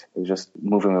conflict. It was just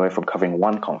moving away from covering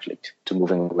one conflict to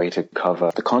moving away to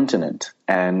cover the continent.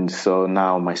 And so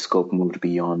now my scope moved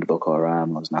beyond Boko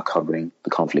Haram. I was now covering the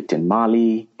conflict in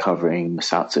Mali, covering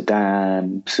South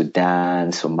Sudan,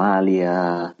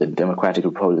 Somalia, the Democratic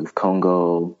Republic of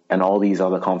Congo, and all these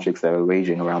other conflicts that were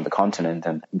raging around the continent.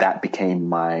 And that became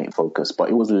my focus. But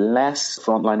it was less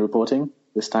frontline reporting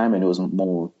this time, and it was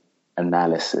more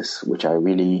analysis, which I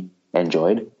really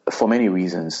enjoyed for many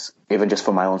reasons, even just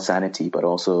for my own sanity, but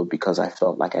also because I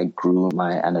felt like I grew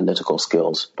my analytical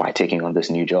skills by taking on this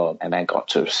new job. And I got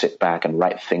to sit back and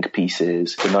write think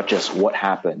pieces, so not just what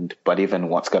happened, but even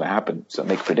what's going to happen. So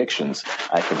make predictions.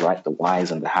 I could write the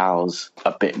whys and the hows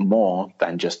a bit more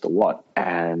than just the what.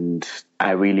 And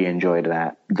I really enjoyed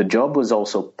that. The job was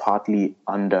also partly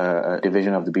under a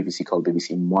division of the BBC called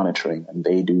BBC Monitoring, and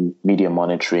they do media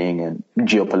monitoring and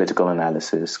geopolitical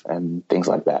analysis and things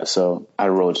like that. So I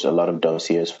wrote a lot of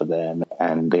dossiers for them,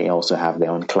 and they also have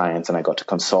their own clients, and I got to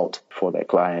consult for their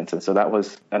clients. And so that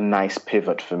was a nice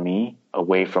pivot for me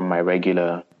away from my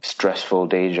regular stressful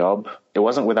day job. It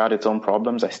wasn't without its own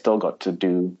problems. I still got to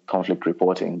do conflict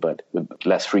reporting, but with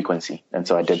less frequency. And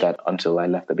so I did that until I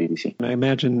left the BBC. I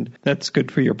imagine that's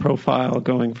good for your profile,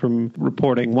 going from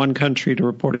reporting one country to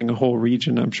reporting a whole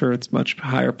region. I'm sure it's much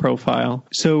higher profile.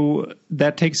 So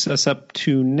that takes us up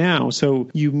to now. So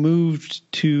you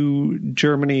moved to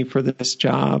Germany for this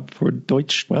job for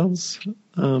Deutsche Welles?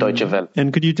 Deutsche Welle.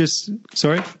 And could you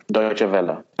sorry? Deutsche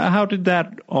Welle. How did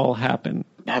that all happen?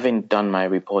 Having done my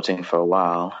reporting for a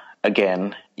while,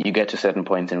 again, you get to certain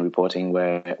points in reporting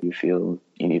where you feel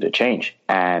you need a change.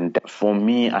 And for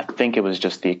me, I think it was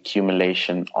just the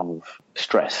accumulation of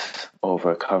stress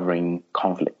over covering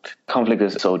conflict. Conflict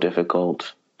is so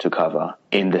difficult to cover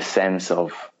in the sense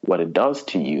of what it does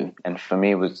to you. And for me,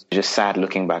 it was just sad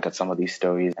looking back at some of these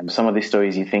stories. And some of these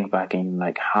stories, you think back and you're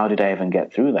like, how did I even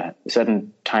get through that?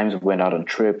 Certain times we went out on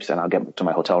trips and I'll get to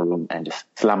my hotel room and just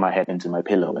slam my head into my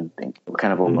pillow and think, what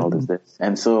kind of a world is this?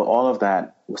 And so all of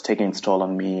that was taking its toll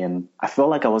on me. And I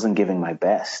felt like I wasn't giving my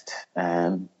best.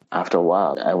 And after a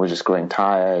while, I was just growing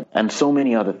tired and so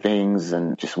many other things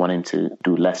and just wanting to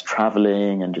do less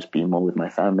traveling and just be more with my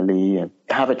family and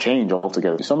have a change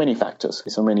altogether. So many factors,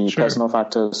 so many personal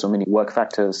factors, so many work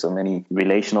factors, so many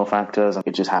relational factors.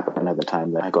 It just happened at the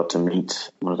time that I got to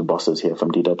meet one of the bosses here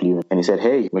from DW. And he said,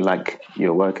 hey, we like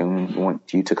your work and we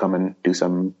want you to come and do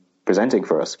some presenting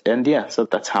for us. And yeah, so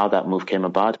that's how that move came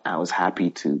about. I was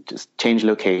happy to just change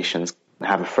locations,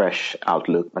 have a fresh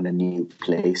outlook on a new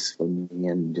place for me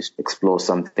and just explore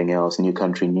something else, new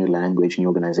country, new language, new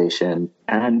organization.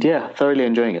 And yeah, thoroughly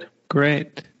enjoying it.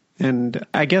 Great. And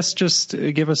I guess just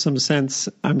give us some sense,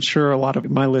 I'm sure a lot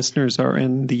of my listeners are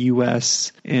in the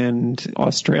U.S. and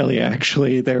Australia,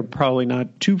 actually. They're probably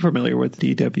not too familiar with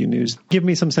DW News. Give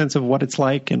me some sense of what it's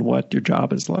like and what your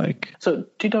job is like. So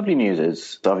DW News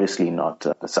is obviously not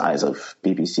the size of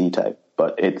BBC type,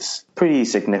 but it's pretty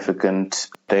significant.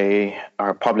 They are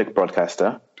a public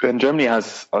broadcaster. And Germany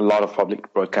has a lot of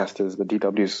public broadcasters. The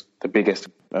DW is the biggest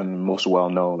and most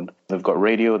well-known. They've got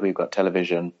radio, they've got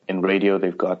television. In radio,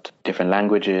 they've got different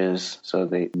languages, so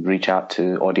they reach out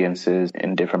to audiences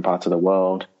in different parts of the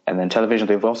world. And then television,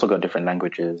 they've also got different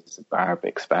languages,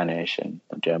 Arabic, Spanish, and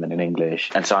German and English.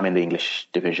 And so I'm in the English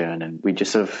division, and we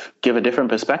just sort of give a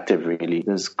different perspective, really.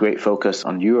 There's great focus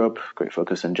on Europe, great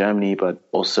focus on Germany, but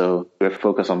also great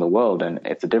focus on the world, and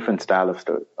it's a different style of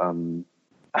story.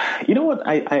 You know what?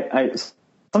 I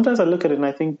sometimes I look at it and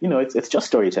I think, it's just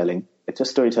storytelling. It's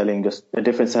just storytelling, just a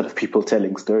different set of people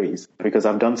telling stories. Because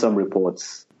I've done some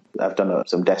reports. I've done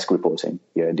some desk reporting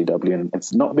here at DW, and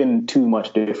it's not been too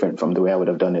much different from the way I would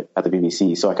have done it at the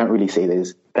BBC. So I can't really say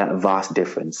there's that vast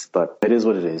difference, but it is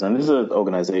what it is. And this is an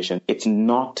organization. It's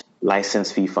not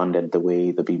license fee funded the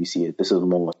way the BBC is. This is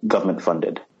more government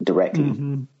funded directly.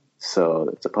 Mm-hmm. So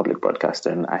it's a public broadcaster.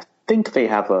 And I think there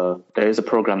is a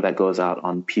program that goes out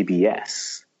on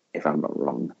PBS, if I'm not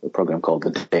wrong, a program called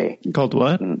The Day. Called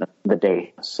what? The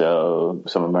Day. So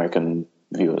some American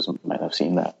viewers might have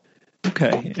seen that.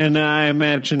 Okay. And I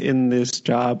imagine in this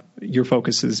job, your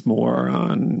focus is more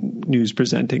on news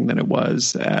presenting than it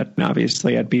was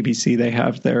obviously at BBC. They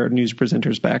have their news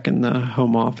presenters back in the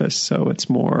home office. So it's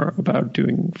more about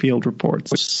doing field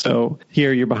reports. So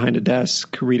here you're behind a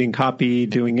desk, reading copy,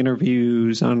 doing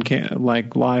interviews on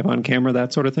like live on camera,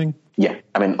 that sort of thing. Yeah.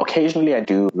 I mean, occasionally I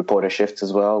do reporter shifts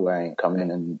as well, where I come in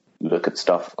and look at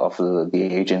stuff of the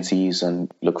agencies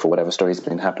and look for whatever story's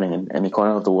been happening in any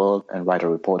corner of the world and write a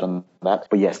report on that.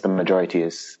 But yes, the majority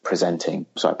is presenting.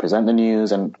 So I present the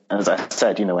news. And as I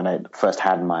said, when I first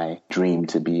had my dream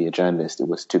to be a journalist, it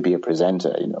was to be a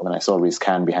presenter. When I saw Riz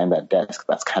Khan behind that desk,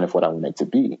 that's kind of what I wanted to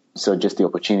be. So just the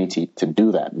opportunity to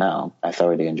do that now, I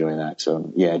thoroughly enjoy that.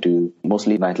 So yeah, I do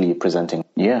mostly nightly presenting.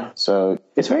 Yeah. So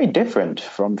it's very different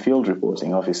from field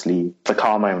reporting. Obviously, it's a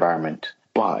calmer environment.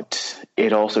 But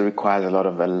it also requires a lot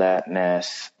of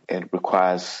alertness. It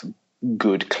requires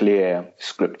good, clear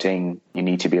scripting. You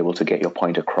need to be able to get your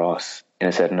point across in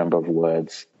a certain number of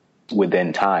words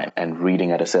within time and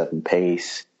reading at a certain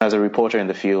pace. As a reporter in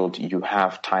the field, you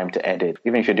have time to edit.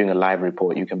 Even if you're doing a live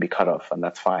report, you can be cut off, and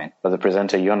that's fine. But as a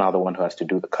presenter, you're now the one who has to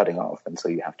do the cutting off, and so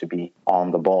you have to be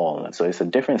on the ball. And so it's a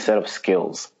different set of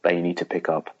skills that you need to pick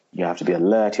up. You have to be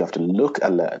alert. You have to look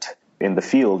alert. In the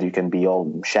field, you can be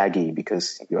all shaggy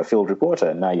because you're a field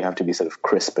reporter. Now you have to be sort of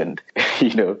crisp and,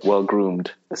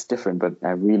 well-groomed. It's different, but I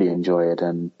really enjoy it.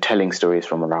 And telling stories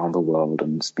from around the world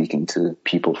and speaking to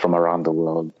people from around the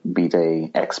world, be they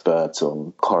experts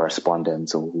or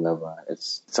correspondents or whoever,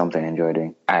 it's something I enjoy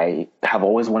doing. I have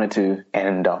always wanted to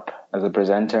end up as a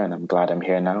presenter, and I'm glad I'm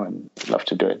here now and love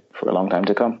to do it for a long time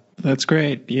to come. That's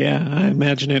great. Yeah, I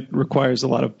imagine it requires a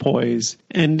lot of poise.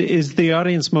 And is the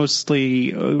audience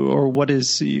mostly, or what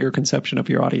is your conception of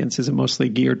your audience? Is it mostly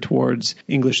geared towards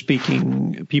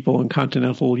English-speaking people in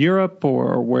continental Europe,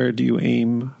 or where do you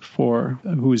aim for?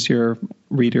 Who's your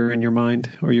reader in your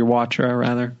mind, or your watcher,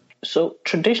 rather? So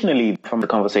traditionally, from the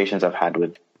conversations I've had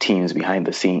with teams behind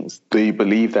the scenes. They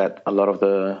believe that a lot of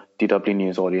the DW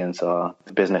News audience are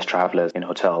business travelers in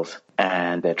hotels,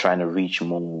 and they're trying to reach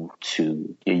more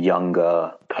to a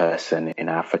younger person in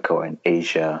Africa or in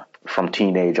Asia, from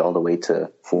teenage all the way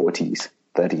to 40s.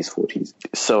 30s, 40s.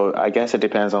 So I guess it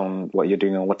depends on what you're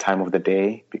doing and what time of the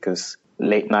day, because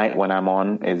late night when I'm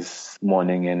on is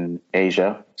morning in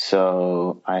Asia.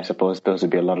 So I suppose those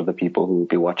would be a lot of the people who would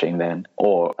be watching then,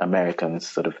 or Americans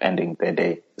sort of ending their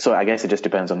day. So I guess it just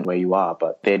depends on where you are,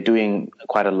 but they're doing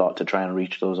quite a lot to try and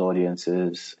reach those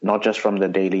audiences, not just from the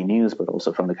daily news, but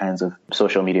also from the kinds of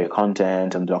social media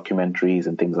content and documentaries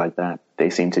and things like that. They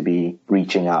seem to be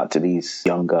reaching out to these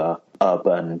younger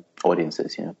urban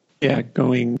audiences, you know. Yeah,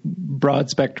 going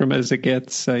broad spectrum as it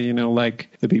gets, like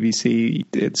the BBC,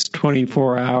 it's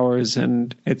 24 hours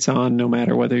and it's on no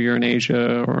matter whether you're in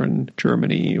Asia or in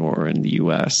Germany or in the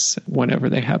US, whenever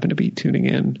they happen to be tuning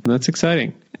in. That's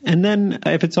exciting. And then,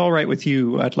 if it's all right with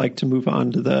you, I'd like to move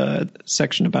on to the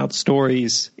section about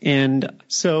stories. And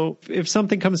so if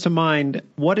something comes to mind,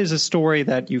 what is a story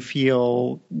that you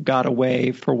feel got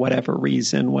away for whatever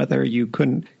reason, whether you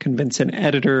couldn't convince an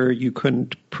editor, you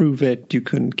couldn't prove it, you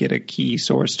couldn't get a key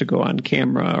source to go on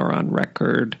camera or on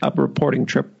record, a reporting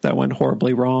trip that went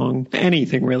horribly wrong,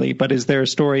 anything really. But is there a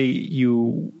story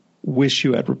you wish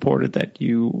you had reported that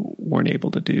you weren't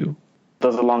able to do?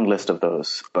 There's a long list of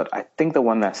those, but I think the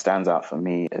one that stands out for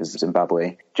me is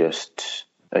Zimbabwe. Just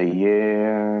a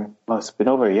year, well, it's been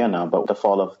over a year now, but the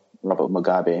fall of Robert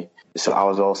Mugabe. So I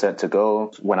was all set to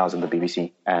go when I was in the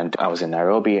BBC, and I was in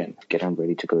Nairobi and getting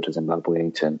ready to go to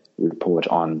Zimbabwe to report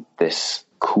on this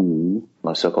coup,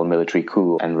 or so-called military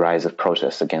coup, and rise of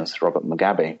protests against Robert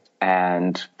Mugabe.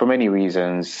 And for many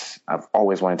reasons, I've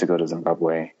always wanted to go to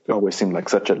Zimbabwe. It always seemed like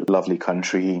such a lovely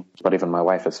country. But even my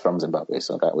wife is from Zimbabwe,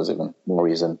 so that was even more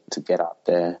reason to get out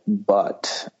there.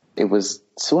 But it was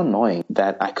so annoying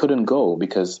that I couldn't go,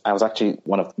 because I was actually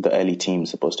one of the early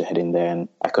teams supposed to head in there, and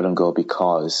I couldn't go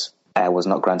because I was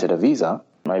not granted a visa.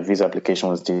 My visa application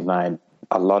was denied.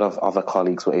 A lot of other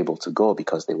colleagues were able to go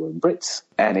because they were Brits.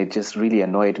 And it just really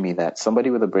annoyed me that somebody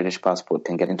with a British passport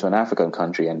can get into an African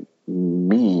country, and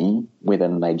me with a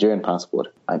Nigerian passport,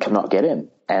 I cannot get in.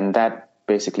 And that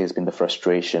basically has been the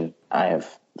frustration I have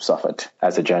suffered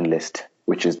as a journalist,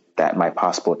 which is that my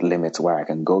passport limits where I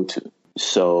can go to.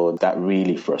 So that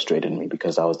really frustrated me,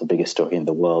 because I was the biggest story in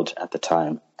the world at the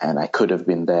time, and I could have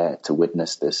been there to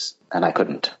witness this, and I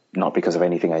couldn't. Not because of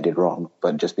anything I did wrong,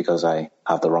 but just because I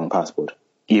have the wrong passport.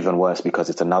 Even worse, because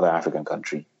it's another African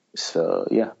country. So,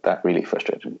 yeah, that really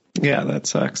frustrated me. Yeah, that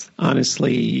sucks.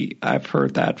 Honestly, I've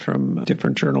heard that from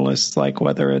different journalists, like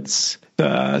whether it's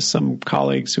some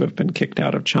colleagues who have been kicked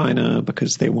out of China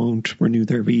because they won't renew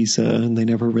their visa and they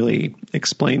never really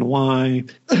explain why.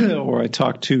 Or I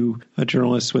talked to a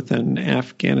journalist with an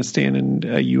Afghanistan and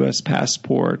a U.S.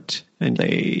 passport, and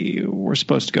they were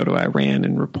supposed to go to Iran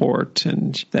and report,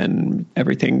 and then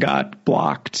everything got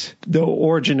blocked. The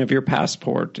origin of your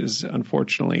passport is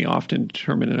unfortunately often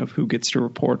determinant of who gets to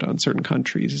report on certain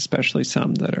countries, especially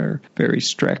some that are very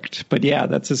strict. But yeah,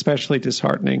 that's especially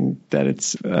disheartening that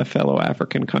it's a fellow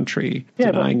African country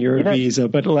denying your visa,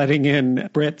 but letting in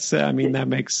Brits. I mean, that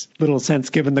makes little sense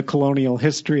given the colonial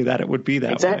history that it would be that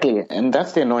way. Exactly. And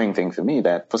that's the annoying thing for me,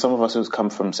 that for some of us who's come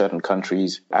from certain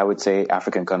countries, I would say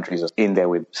African countries are in there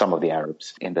with some of the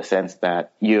Arabs, in the sense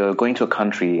that you're going to a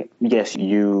country, yes,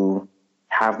 you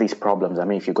have these problems. I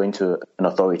mean, if you're going to an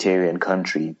authoritarian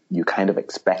country, you kind of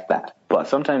expect that. But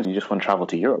sometimes you just want to travel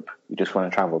to Europe. You just want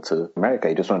to travel to America.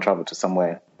 You just want to travel to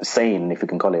somewhere sane, if you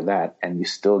can call it that, and you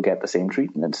still get the same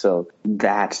treatment. So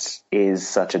that is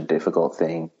such a difficult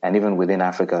thing. And even within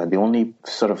Africa, the only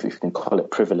sort of, if you can call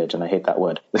it privilege, and I hate that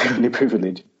word, the only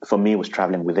privilege for me was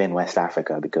traveling within West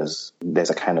Africa, because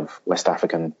there's a kind of West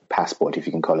African passport, if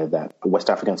you can call it that. West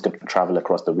Africans can travel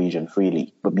across the region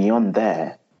freely. But beyond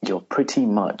there, you're pretty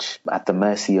much at the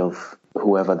mercy of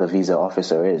whoever the visa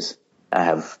officer is. I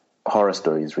have horror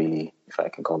stories, really, if I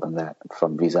can call them that,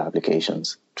 from visa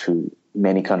applications to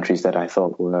many countries that I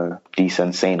thought were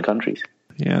decent, sane countries.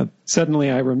 Yeah, suddenly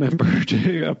I remembered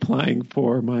applying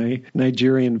for my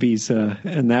Nigerian visa,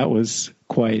 and that was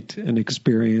quite an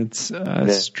experience.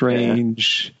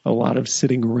 Strange, a lot of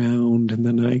sitting around, and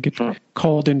then I get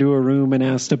called into a room and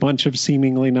asked a bunch of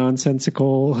seemingly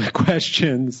nonsensical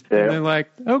questions. Yeah. And they're like,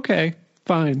 okay,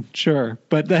 fine, sure.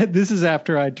 But this is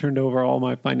after I turned over all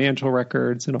my financial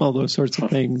records and all those sorts of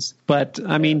things. But,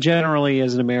 I mean, generally,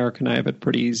 as an American, I have it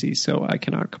pretty easy, so I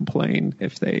cannot complain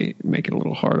if they make it a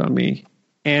little hard on me.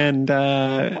 And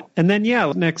then,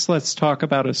 next let's talk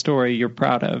about a story you're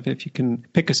proud of. If you can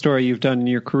pick a story you've done in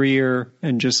your career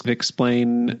and just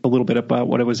explain a little bit about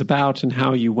what it was about and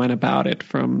how you went about it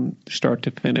from start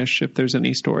to finish, if there's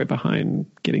any story behind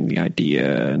getting the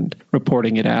idea and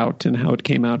reporting it out and how it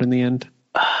came out in the end.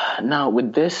 Now,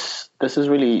 with this is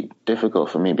really difficult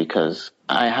for me because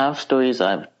I have stories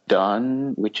I've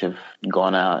done which have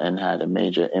gone out and had a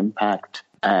major impact,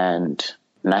 and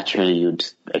naturally you'd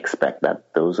expect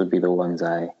that those would be the ones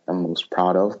I am most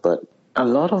proud of. But a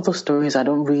lot of those stories, I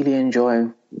don't really enjoy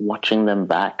watching them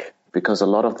back because a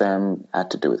lot of them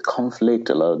had to do with conflict.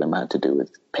 A lot of them had to do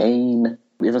with pain.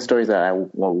 Even stories that I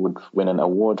would win an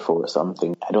award for or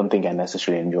something, I don't think I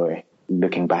necessarily enjoy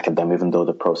looking back at them, even though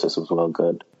the process was well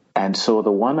good. And so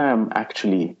the one I'm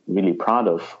actually really proud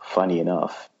of, funny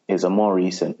enough, is a more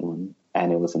recent one,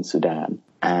 and it was in Sudan.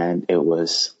 And it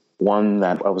was one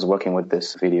that I was working with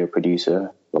this video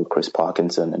producer called Chris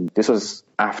Parkinson. And this was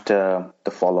after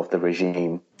the fall of the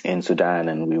regime in Sudan,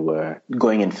 and we were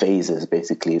going in phases,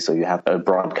 basically. So you have a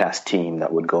broadcast team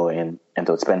that would go in and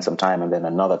they would spend some time, and then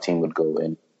another team would go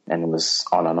in, and it was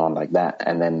on and on like that.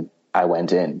 And then I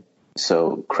went in.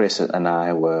 So Chris and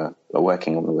I were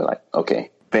working, and we were like,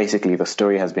 okay, basically the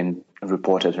story has been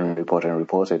reported and reported and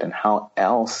reported, and how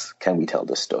else can we tell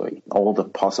the story? All the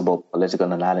possible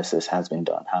political analysis has been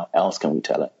done. How else can we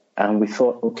tell it? And we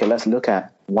thought, okay, let's look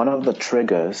at one of the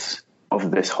triggers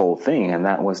of this whole thing, and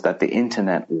that was that the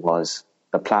internet was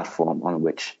the platform on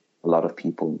which a lot of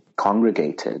people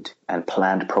congregated and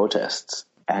planned protests.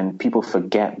 And people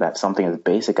forget that something as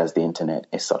basic as the internet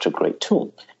is such a great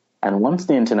tool. And once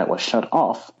the internet was shut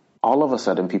off, all of a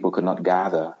sudden people could not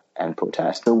gather and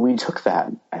protest. So we took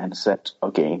that and said,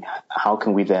 okay, how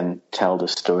can we then tell the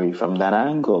story from that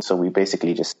angle? So we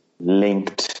basically just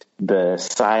linked the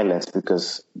silence,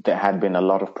 because there had been a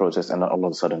lot of protests and all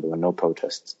of a sudden there were no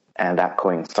protests. And that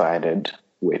coincided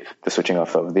with the switching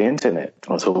off of the internet.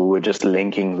 So we were just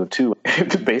linking the two.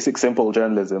 Basic, simple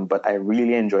journalism, but I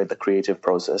really enjoyed the creative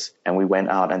process. And we went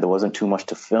out and there wasn't too much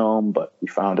to film, but we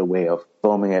found a way of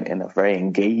filming it in a very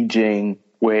engaging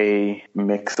way,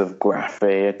 mix of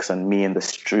graphics and me in the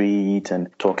street and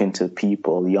talking to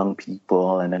people, young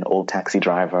people and an old taxi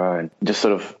driver, and just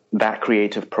sort of that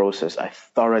creative process. I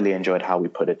thoroughly enjoyed how we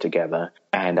put it together,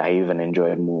 and I even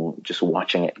enjoyed more just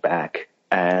watching it back.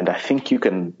 And I think you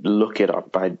can look it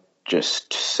up by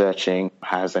just searching,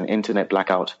 has an internet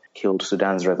blackout killed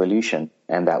Sudan's revolution?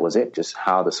 And that was it, just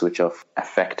how the switch off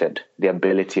affected the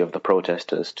ability of the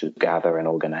protesters to gather and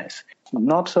organize.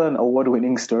 Not an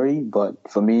award-winning story, but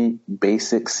for me,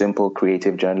 basic, simple,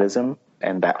 creative journalism.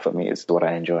 And that for me is what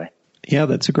I enjoy. Yeah,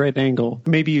 that's a great angle.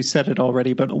 Maybe you said it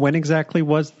already, but when exactly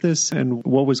was this and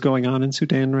what was going on in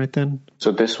Sudan right then?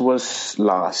 So this was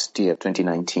last year,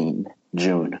 2019,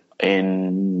 June.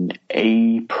 In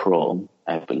April,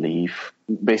 I believe,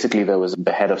 basically there was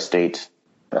the head of state,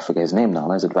 I forget his name now,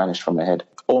 has it vanished from my head?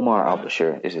 Omar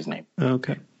al-Bashir is his name.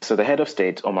 Okay. So the head of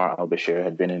state, Omar al-Bashir,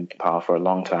 had been in power for a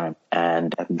long time,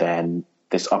 and then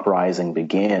this uprising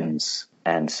begins.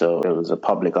 And so it was a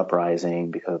public uprising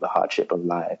because of the hardship of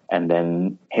life. And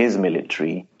then his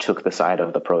military took the side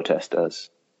of the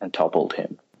protesters and toppled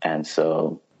him. And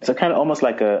so it's a kind of almost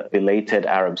like a belated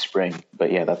Arab Spring.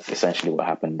 But yeah, that's essentially what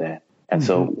happened there. And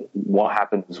so what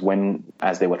happened was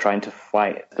as they were trying to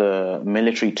fight, the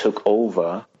military took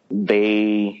over.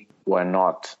 They were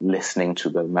not listening to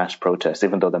the mass protests,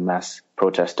 even though the mass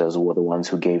protesters were the ones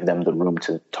who gave them the room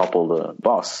to topple the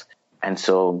boss. And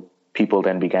so people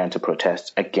then began to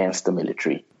protest against the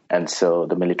military. And so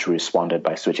the military responded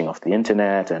by switching off the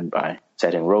internet and by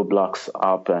setting roadblocks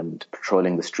up and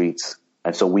patrolling the streets.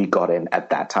 And so we got in at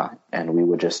that time, and we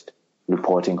were just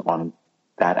reporting on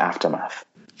that aftermath.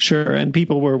 Sure, and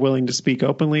people were willing to speak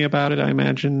openly about it, I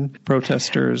imagine.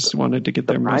 Protesters wanted to get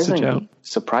their message out.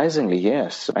 Surprisingly,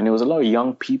 yes. And it was a lot of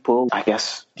young people. I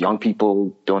guess young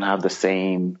people don't have the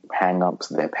same hang-ups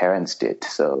their parents did,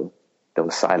 so there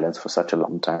was silence for such a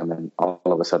long time, and all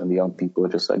of a sudden the young people were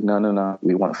just like, no,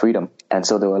 we want freedom. And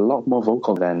so they were a lot more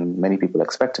vocal than many people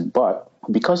expected. But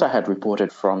because I had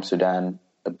reported from Sudan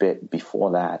a bit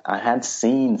before that, I had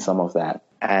seen some of that,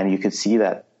 and you could see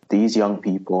that these young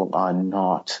people are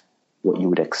not what you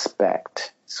would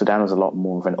expect. Sudan was a lot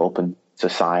more of an open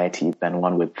society than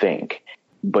one would think,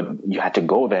 but you had to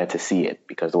go there to see it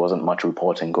because there wasn't much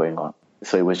reporting going on.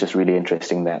 So it was just really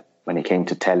interesting that when it came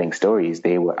to telling stories,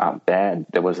 they were out there, and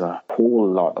there was a whole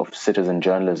lot of citizen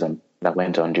journalism that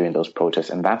went on during those protests.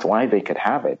 And that's why they could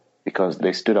have it, because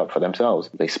they stood up for themselves.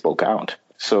 They spoke out.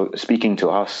 So speaking to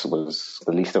us was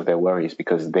the least of their worries,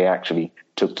 because they actually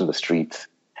took to the streets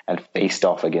and faced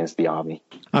off against the army.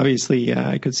 Obviously, yeah,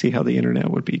 I could see how the internet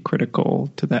would be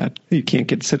critical to that. You can't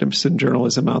get citizen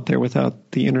journalism out there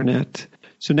without the internet.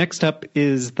 So next up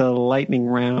is the lightning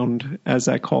round, as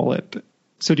I call it.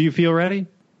 So do you feel ready?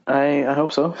 I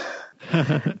hope so.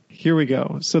 Here we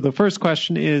go. So the first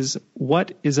question is,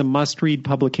 what is a must-read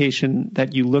publication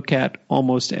that you look at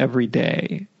almost every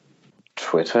day?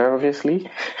 Twitter, obviously.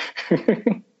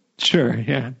 Sure,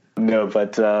 yeah. No,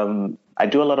 but I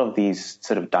do a lot of these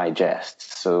sort of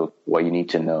digests. So what you need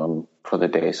to know for the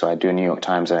day. So I do New York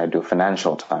Times and I do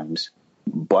Financial Times.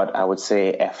 But I would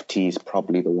say FT is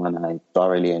probably the one I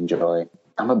thoroughly enjoy.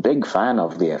 I'm a big fan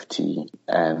of the FT,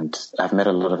 and I've met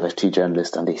a lot of FT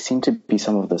journalists, and they seem to be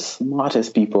some of the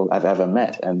smartest people I've ever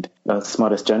met, and the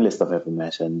smartest journalists I've ever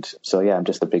met. And so, yeah, I'm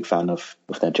just a big fan of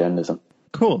their journalism.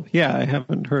 Cool. Yeah, I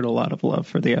haven't heard a lot of love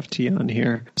for the FT on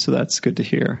here, so that's good to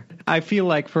hear. I feel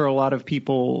like for a lot of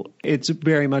people, it's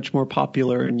very much more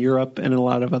popular in Europe and in a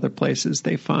lot of other places.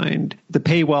 They find the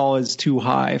paywall is too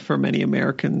high for many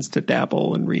Americans to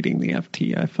dabble in reading the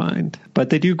FT, I find. But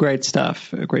they do great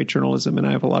stuff, great journalism, and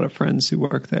I have a lot of friends who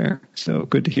work there, so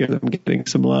good to hear them getting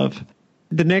some love.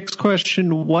 The next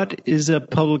question, what is a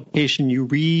publication you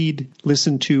read,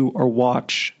 listen to, or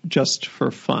watch just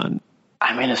for fun?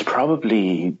 I mean, it's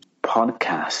probably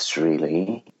podcasts,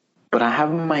 really. But I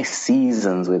have my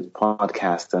seasons with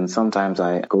podcasts, and sometimes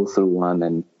I go through one,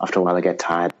 and after a while I get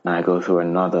tired, and I go through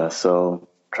another. So I'm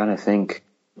trying to think.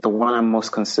 The one I'm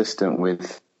most consistent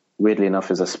with, weirdly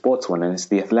enough, is a sports one, and it's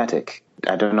The Athletic.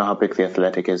 I don't know how big The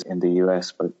Athletic is in the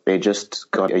US, but they just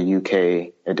got a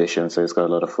UK edition, so it's got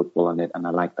a lot of football on it, and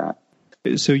I like that.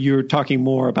 So you're talking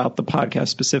more about the podcast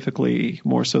specifically,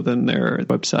 more so than their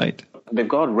website? They've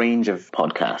got a range of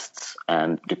podcasts,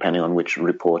 and depending on which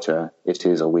reporter it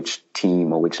is or which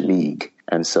team or which league.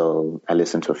 And so I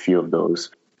listened to a few of those.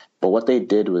 But what they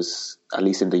did was, at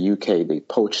least in the UK, they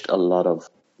poached a lot of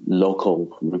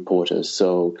local reporters.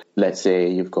 So let's say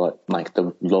you've got like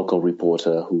the local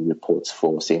reporter who reports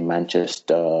for, say,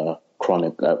 Manchester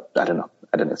Chronicle. I don't know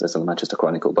if it's a Manchester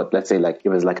Chronicle, but let's say like it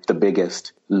was like the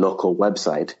biggest local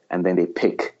website, and then they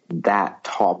pick that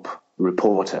top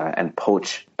reporter and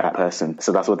poach that person.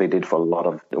 So that's what they did for a lot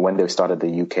of when they started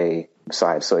the UK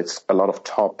side. So it's a lot of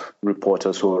top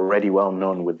reporters who are already well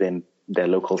known within their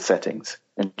local settings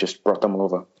and just brought them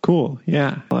over. Cool.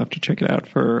 Yeah. I'll have to check it out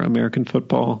for American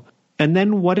football. And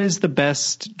then what is the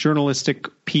best journalistic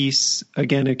piece?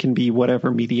 Again, it can be whatever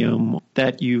medium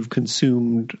that you've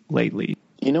consumed lately.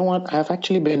 You know what? I've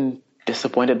actually been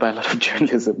disappointed by a lot of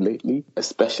journalism lately,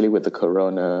 especially with the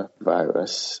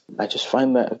coronavirus. I just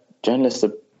find that journalists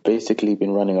have basically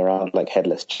been running around like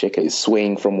headless chickens,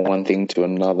 swaying from one thing to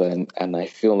another. And I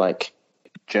feel like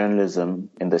journalism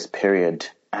in this period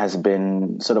has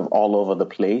been sort of all over the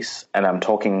place. And I'm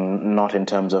talking not in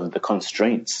terms of the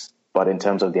constraints, but in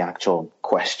terms of the actual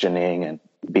questioning and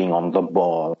being on the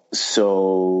ball.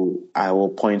 So I will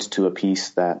point to a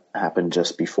piece that happened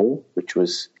just before, which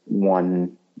was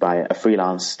one by a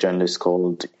freelance journalist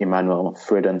called Emmanuel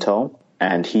Freudenthal.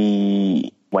 And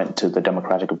he went to the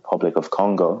Democratic Republic of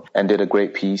Congo and did a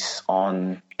great piece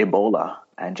on Ebola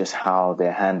and just how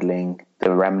they're handling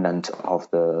the remnant of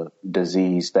the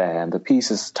disease there. And the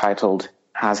piece is titled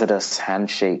Hazardous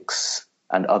Handshakes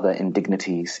and Other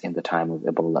Indignities in the Time of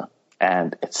Ebola.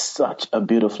 And it's such a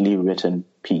beautifully written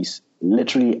piece.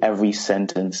 Literally every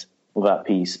sentence of that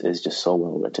piece is just so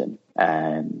well written.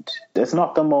 And it's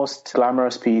not the most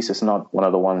glamorous piece. It's not one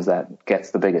of the ones that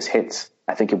gets the biggest hits.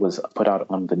 I think it was put out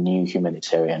on the New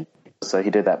Humanitarian. So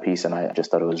he did that piece, and I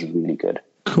just thought it was really good.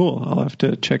 Cool. I'll have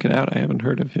to check it out. I haven't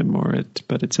heard of him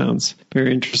but it sounds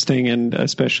very interesting, and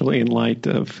especially in light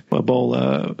of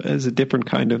Ebola as a different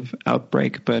kind of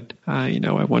outbreak. But, I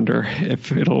wonder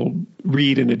if it'll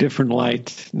read in a different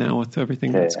light now with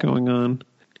everything that's going on.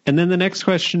 And then the next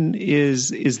question is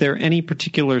there any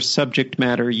particular subject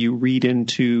matter you read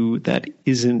into that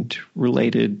isn't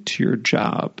related to your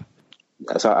job?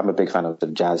 So I'm a big fan of the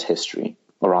jazz history,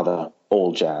 or rather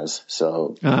old jazz.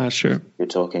 So sure. You're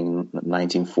talking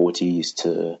 1940s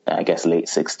to, I guess, late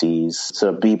 60s.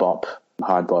 So bebop,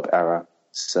 hard bop era.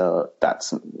 So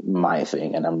that's my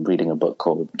thing. And I'm reading a book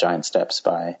called Giant Steps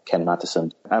by Ken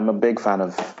Matheson. I'm a big fan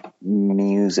of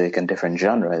music and different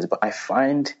genres, but I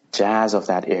find jazz of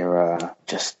that era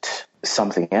just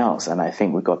something else. And I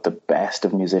think we got the best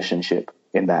of musicianship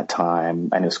in that time.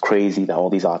 And it was crazy that all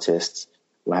these artists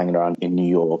were hanging around in New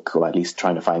York, or at least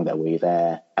trying to find their way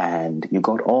there. And you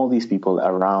got all these people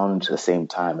around the same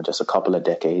time, in just a couple of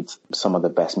decades, some of the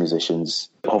best musicians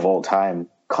of all time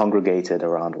congregated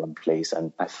around one place,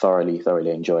 and I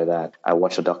thoroughly enjoy that. I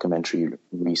watched a documentary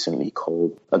recently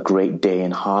called A Great Day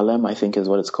in Harlem, I think is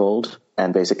what it's called.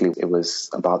 And basically it was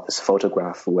about this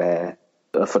photograph where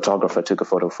a photographer took a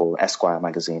photo for Esquire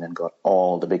magazine and got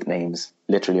all the big names,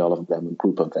 literally all of them, a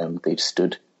group of them. They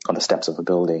stood on the steps of a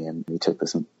building and he took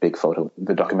this big photo.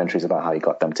 The documentary is about how he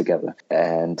got them together.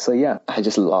 And so, yeah, I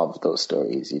just love those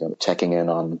stories, checking in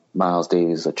on Miles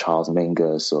Davis or Charles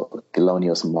Mingus or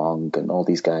Thelonious Monk and all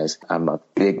these guys. I'm a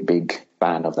big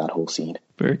fan of that whole scene.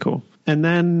 Very cool. And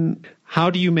then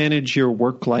how do you manage your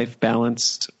work-life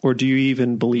balance, or do you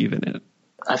even believe in it?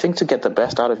 I think to get the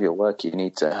best out of your work, you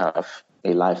need to have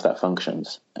a life that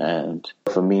functions. And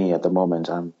for me at the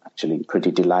moment, I'm actually pretty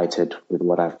delighted with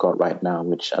what I've got right now,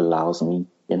 which allows me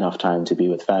enough time to be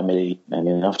with family and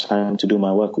enough time to do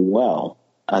my work well,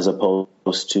 as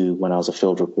opposed to when I was a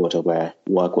field reporter where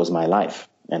work was my life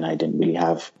and I didn't really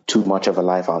have too much of a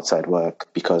life outside work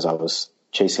because I was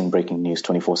chasing breaking news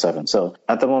 24/7. So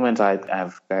at the moment, I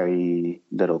have very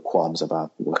little qualms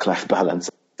about work-life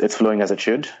balance. It's flowing as it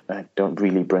should. I don't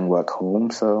really bring work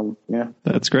home. So, yeah.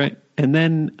 That's great. And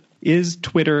then is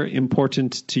Twitter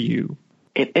important to you?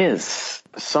 It is.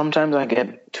 Sometimes I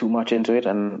get too much into it.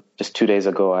 And just 2 days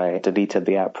ago, I deleted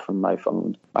the app from my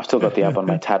phone. I've still got the app on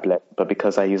my tablet. But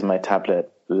because I use my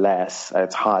tablet less,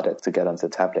 it's harder to get onto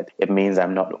the tablet. It means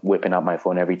I'm not whipping out my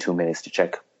phone every 2 minutes to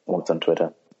check what's on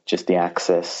Twitter. Just the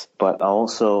access. But I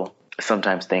also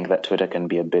sometimes think that Twitter can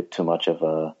be a bit too much of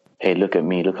a, hey, look at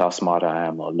me, look how smart I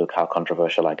am, or look how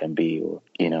controversial I can be. Or,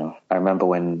 I remember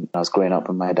when I was growing up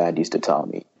and my dad used to tell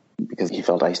me, because he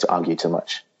felt I used to argue too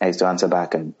much. I used to answer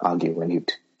back and argue when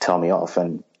he'd tell me off.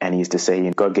 And he used to say,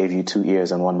 God gave you 2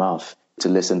 ears and 1 mouth to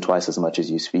listen twice as much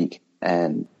as you speak.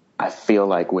 And I feel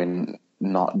like we're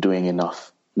not doing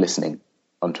enough listening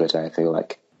on Twitter. I feel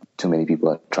like too many people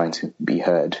are trying to be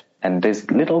heard. And there's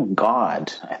little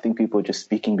God. I think people are just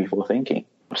speaking before thinking.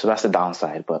 So that's the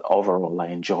downside. But overall, I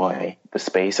enjoy the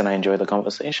space and I enjoy the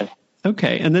conversation.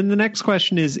 Okay. And then the next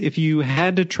question is, if you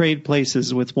had to trade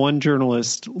places with one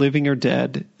journalist, living or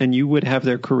dead, and you would have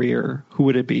their career, who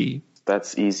would it be?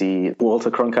 That's easy. Walter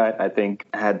Cronkite, I think,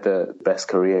 had the best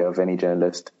career of any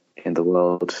journalist in the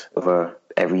world, over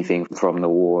everything from the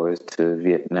wars to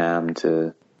Vietnam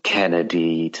to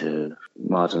Kennedy to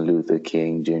Martin Luther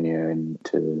King Jr. and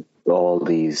to all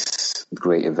these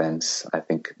great events. I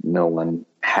think no one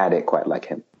had it quite like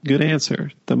him. Good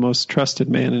answer. The most trusted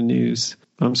man in news.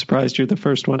 I'm surprised you're the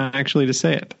first one actually to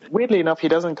say it. Weirdly enough, he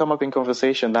doesn't come up in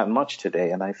conversation that much today,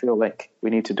 and I feel like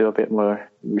we need to do a bit more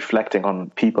reflecting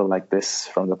on people like this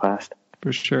from the past.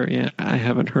 For sure, yeah. I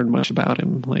haven't heard much about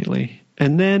him lately.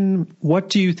 And then, what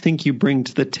do you think you bring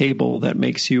to the table that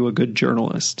makes you a good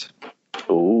journalist?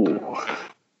 Oh,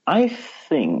 I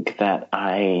think that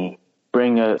I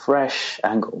bring a fresh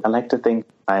angle. I like to think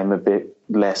I'm a bit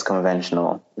less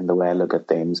conventional in the way I look at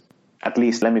things. At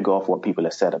least let me go off what people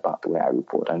have said about the way I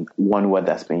report. And one word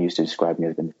that's been used to describe me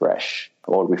has been fresh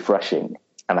or refreshing.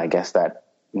 And I guess that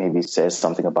maybe says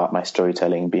something about my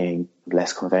storytelling being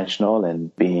less conventional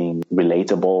and being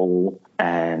relatable.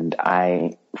 And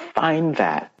I find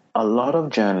that a lot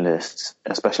of journalists,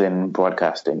 especially in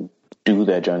broadcasting, do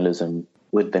their journalism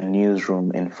with the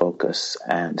newsroom in focus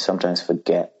and sometimes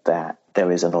forget that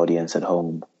there is an audience at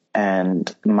home.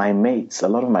 And my mates, a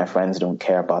lot of my friends don't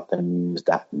care about the news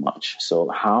that much. So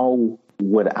how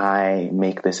would I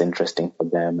make this interesting for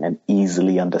them and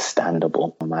easily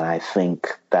understandable? And I think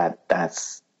that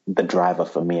that's the driver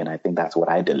for me. And I think that's what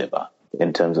I deliver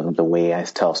in terms of the way I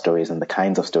tell stories and the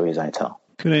kinds of stories I tell.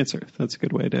 Good answer. That's a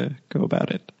good way to go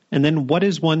about it. And then what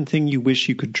is one thing you wish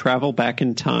you could travel back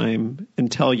in time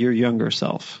and tell your younger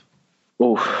self?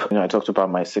 Oh, I talked about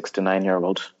my 6 to 9 year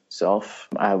old self.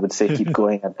 I would say keep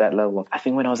going at that level. I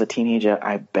think when I was a teenager,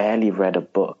 I barely read a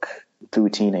book through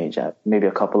teenager, maybe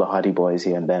a couple of Hardy Boys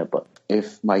here and there. But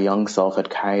if my young self had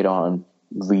carried on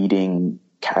reading,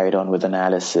 carried on with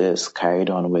analysis, carried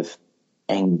on with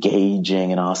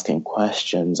engaging and asking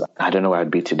questions, I don't know where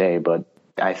I'd be today, but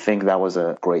I think that was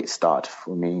a great start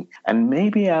for me. And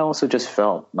maybe I also just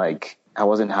felt like I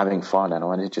wasn't having fun and I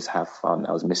wanted to just have fun.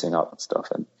 I was missing out on stuff.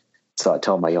 And so I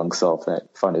tell my young self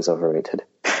that fun is overrated.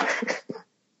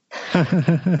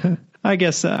 I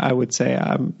guess I would say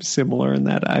I'm similar in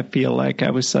that I feel like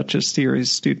I was such a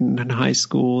serious student in high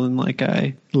school and like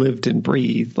I lived and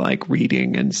breathed like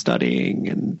reading and studying.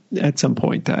 And at some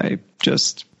point I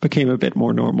just became a bit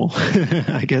more normal.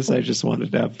 I guess I just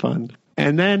wanted to have fun.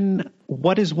 And then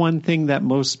what is one thing that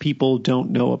most people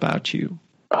don't know about you?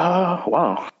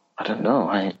 Wow. I don't know.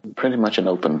 I'm pretty much an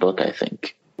open book, I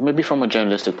think. Maybe from a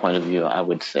journalistic point of view, I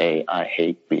would say I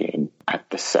hate being at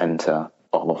the center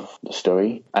all of the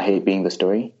story. I hate being the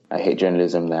story. I hate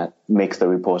journalism that makes the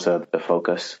reporter the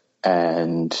focus.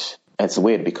 And it's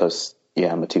weird because,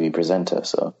 I'm a TV presenter,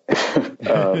 so.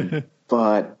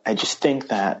 But I just think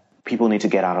that people need to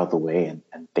get out of the way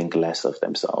and think less of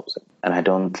themselves. And I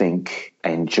don't think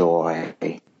I enjoy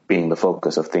being the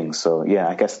focus of things. So,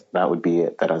 I guess that would be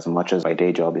it. That as much as my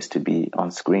day job is to be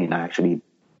on screen, I actually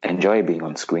enjoy being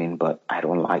on screen, but I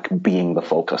don't like being the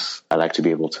focus. I like to be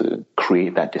able to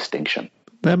create that distinction.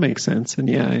 That makes sense. And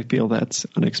I feel that's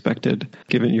unexpected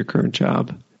given your current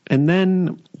job. And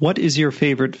then what is your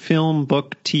favorite film,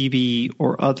 book, TV,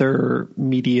 or other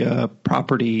media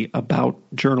property about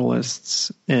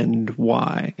journalists and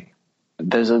why?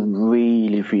 There's a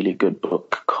really, really good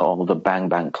book called The Bang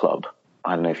Bang Club.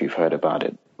 I don't know if you've heard about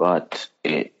it, but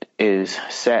it is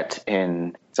set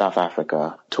in South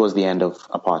Africa towards the end of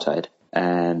apartheid.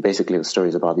 And basically the story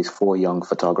is about these 4 young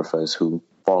photographers who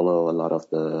follow a lot of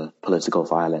the political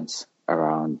violence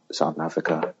around South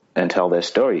Africa and tell their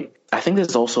story. I think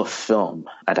there's also a film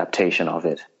adaptation of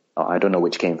it. I don't know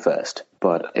which came first,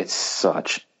 but it's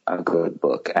such a good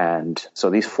book. And so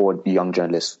these 4 young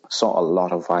journalists saw a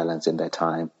lot of violence in their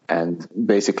time. And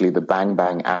basically the bang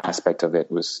bang aspect of it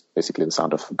was basically the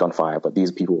sound of gunfire. But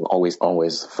these people were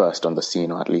always first on the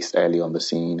scene, or at least early on the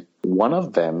scene. One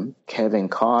of them, Kevin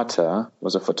Carter,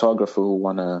 was a photographer who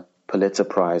won a Pulitzer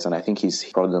Prize. And I think he's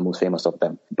probably the most famous of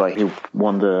them. But he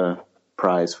won the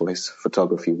prize for his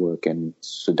photography work in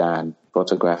Sudan,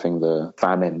 photographing the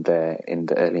famine there in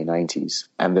the early 90s.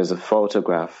 And there's a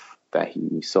photograph that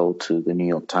he sold to the New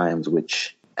York Times,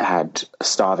 which had a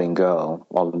starving girl,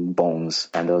 all in bones,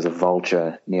 and there was a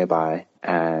vulture nearby.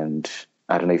 And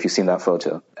I don't know if you've seen that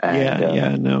photo.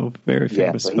 And, very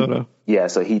famous photo.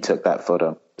 So he took that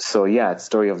photo. So it's the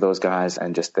story of those guys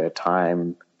and just their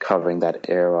time covering that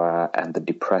era and the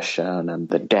depression and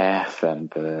the death and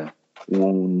the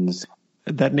wounds.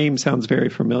 That name sounds very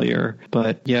familiar,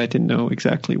 but I didn't know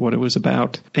exactly what it was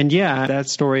about. And that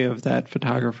story of that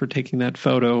photographer taking that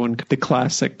photo and the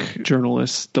classic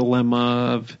journalist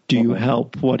dilemma of do you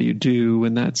help, what do you do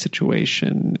in that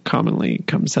situation commonly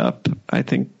comes up. I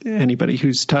think anybody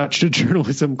who's touched a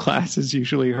journalism class has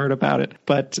usually heard about it.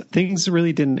 But things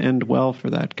really didn't end well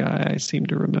for that guy. I seem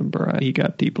to remember he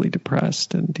got deeply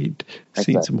depressed and he'd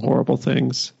seen some horrible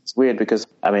things. It's weird because,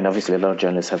 obviously a lot of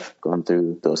journalists have gone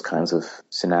through those kinds of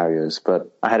scenarios,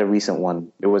 but I had a recent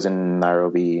one. It was in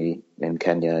Nairobi in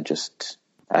Kenya. I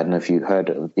don't know if you heard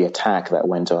of the attack that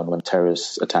went on when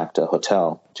terrorists attacked a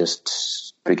hotel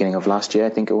just beginning of last year, I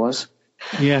think it was.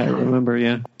 Yeah, I remember,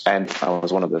 And I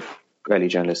was one of the early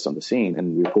journalists on the scene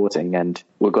and reporting, and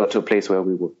we got to a place where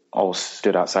we were all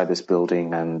stood outside this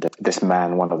building, and this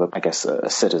man, one of the, a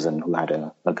citizen who had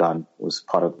a gun, was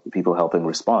part of the people helping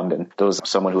respond. And there was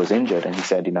someone who was injured, and he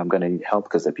said, I'm going to need help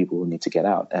because the people will need to get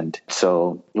out. And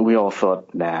so we all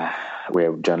thought, nah,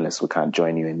 we're journalists, we can't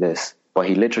join you in this. But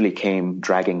he literally came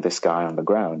dragging this guy on the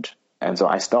ground. And so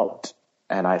I stopped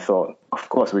and I thought, of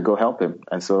course, we go help him.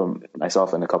 And so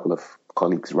myself and a couple of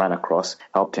colleagues ran across,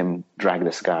 helped him drag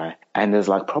this guy. And there's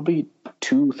probably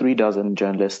 2-3 dozen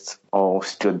journalists all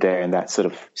stood there in that sort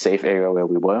of safe area where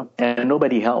we were, and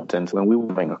nobody helped. And when we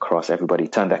were going across, everybody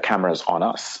turned their cameras on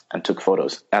us and took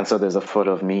photos. And so there's a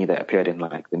photo of me that appeared in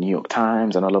the New York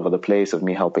Times and all over the place of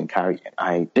me helping carry.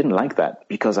 I didn't like that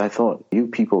because I thought you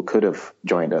people could have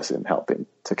joined us in helping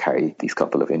to carry these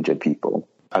couple of injured people.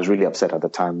 I was really upset at the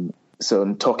time. So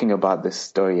in talking about this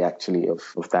story actually of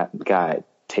that guy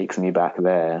takes me back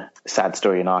there. Sad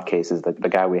story in our case is that the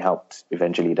guy we helped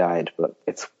eventually died, but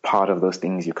it's part of those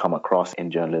things you come across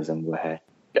in journalism where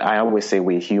I always say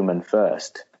we're human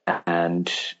first.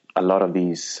 And a lot of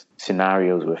these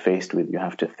scenarios we're faced with, you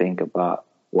have to think about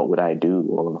what would I do?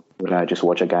 Or would I just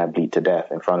watch a guy bleed to death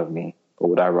in front of me? Or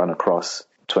would I run across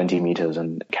 20 meters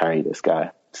and carry this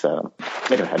guy? So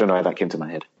anyway, I don't know how that came to my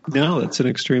head. No, that's an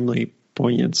extremely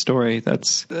poignant story.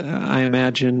 That's, I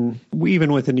imagine,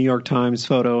 even with the New York Times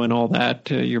photo and all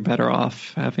that, you're better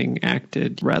off having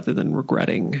acted rather than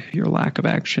regretting your lack of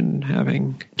action,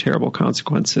 having terrible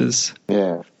consequences.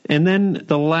 Yeah. And then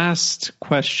the last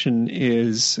question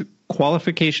is,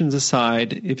 qualifications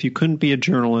aside, if you couldn't be a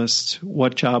journalist,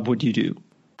 what job would you do?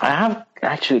 I have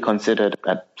actually considered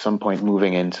at some point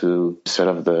moving into sort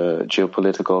of the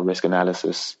geopolitical risk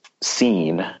analysis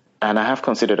scene. And I have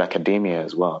considered academia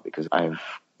as well, because I've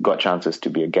got chances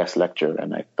to be a guest lecturer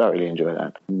and I thoroughly enjoy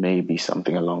that. Maybe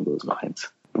something along those lines.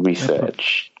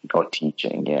 Research or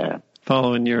teaching, yeah.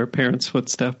 Following your parents'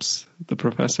 footsteps, the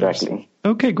professors. Exactly.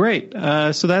 Okay, great.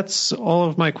 So that's all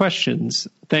of my questions.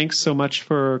 Thanks so much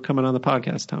for coming on the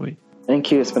podcast, Tommy.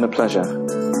 Thank you. It's been a pleasure.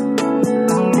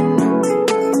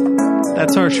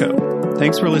 That's our show.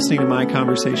 Thanks for listening to my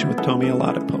conversation with Tomi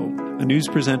Oladapo, a news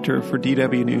presenter for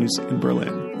DW News in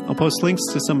Berlin. I'll post links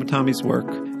to some of Tomi's work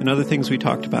and other things we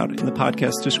talked about in the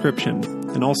podcast description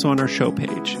and also on our show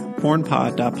page,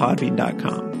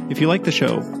 foreignpod.podbean.com. If you like the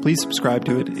show, please subscribe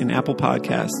to it in Apple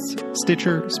Podcasts,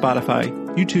 Stitcher, Spotify,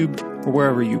 YouTube, or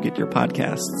wherever you get your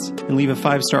podcasts, and leave a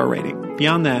 5-star rating.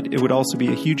 Beyond that, it would also be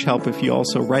a huge help if you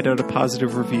also write out a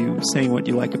positive review saying what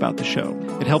you like about the show.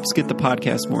 It helps get the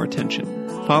podcast more attention.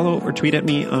 Follow or tweet at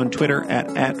me on Twitter at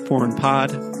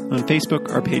foreignpod. On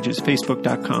Facebook, our page is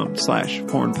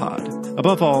facebook.com/foreignpod.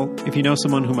 Above all, if you know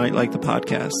someone who might like the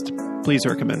podcast, please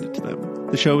recommend it to them.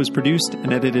 The show is produced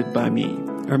and edited by me.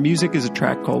 Our music is a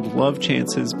track called Love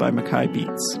Chances by Mackay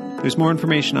Beats. There's more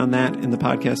information on that in the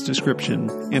podcast description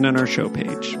and on our show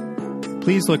page.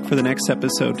 Please look for the next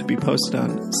episode to be posted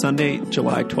on Sunday,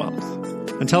 July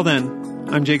 12th. Until then,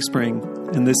 I'm Jake Spring,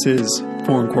 and this is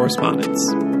Foreign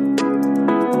Correspondence.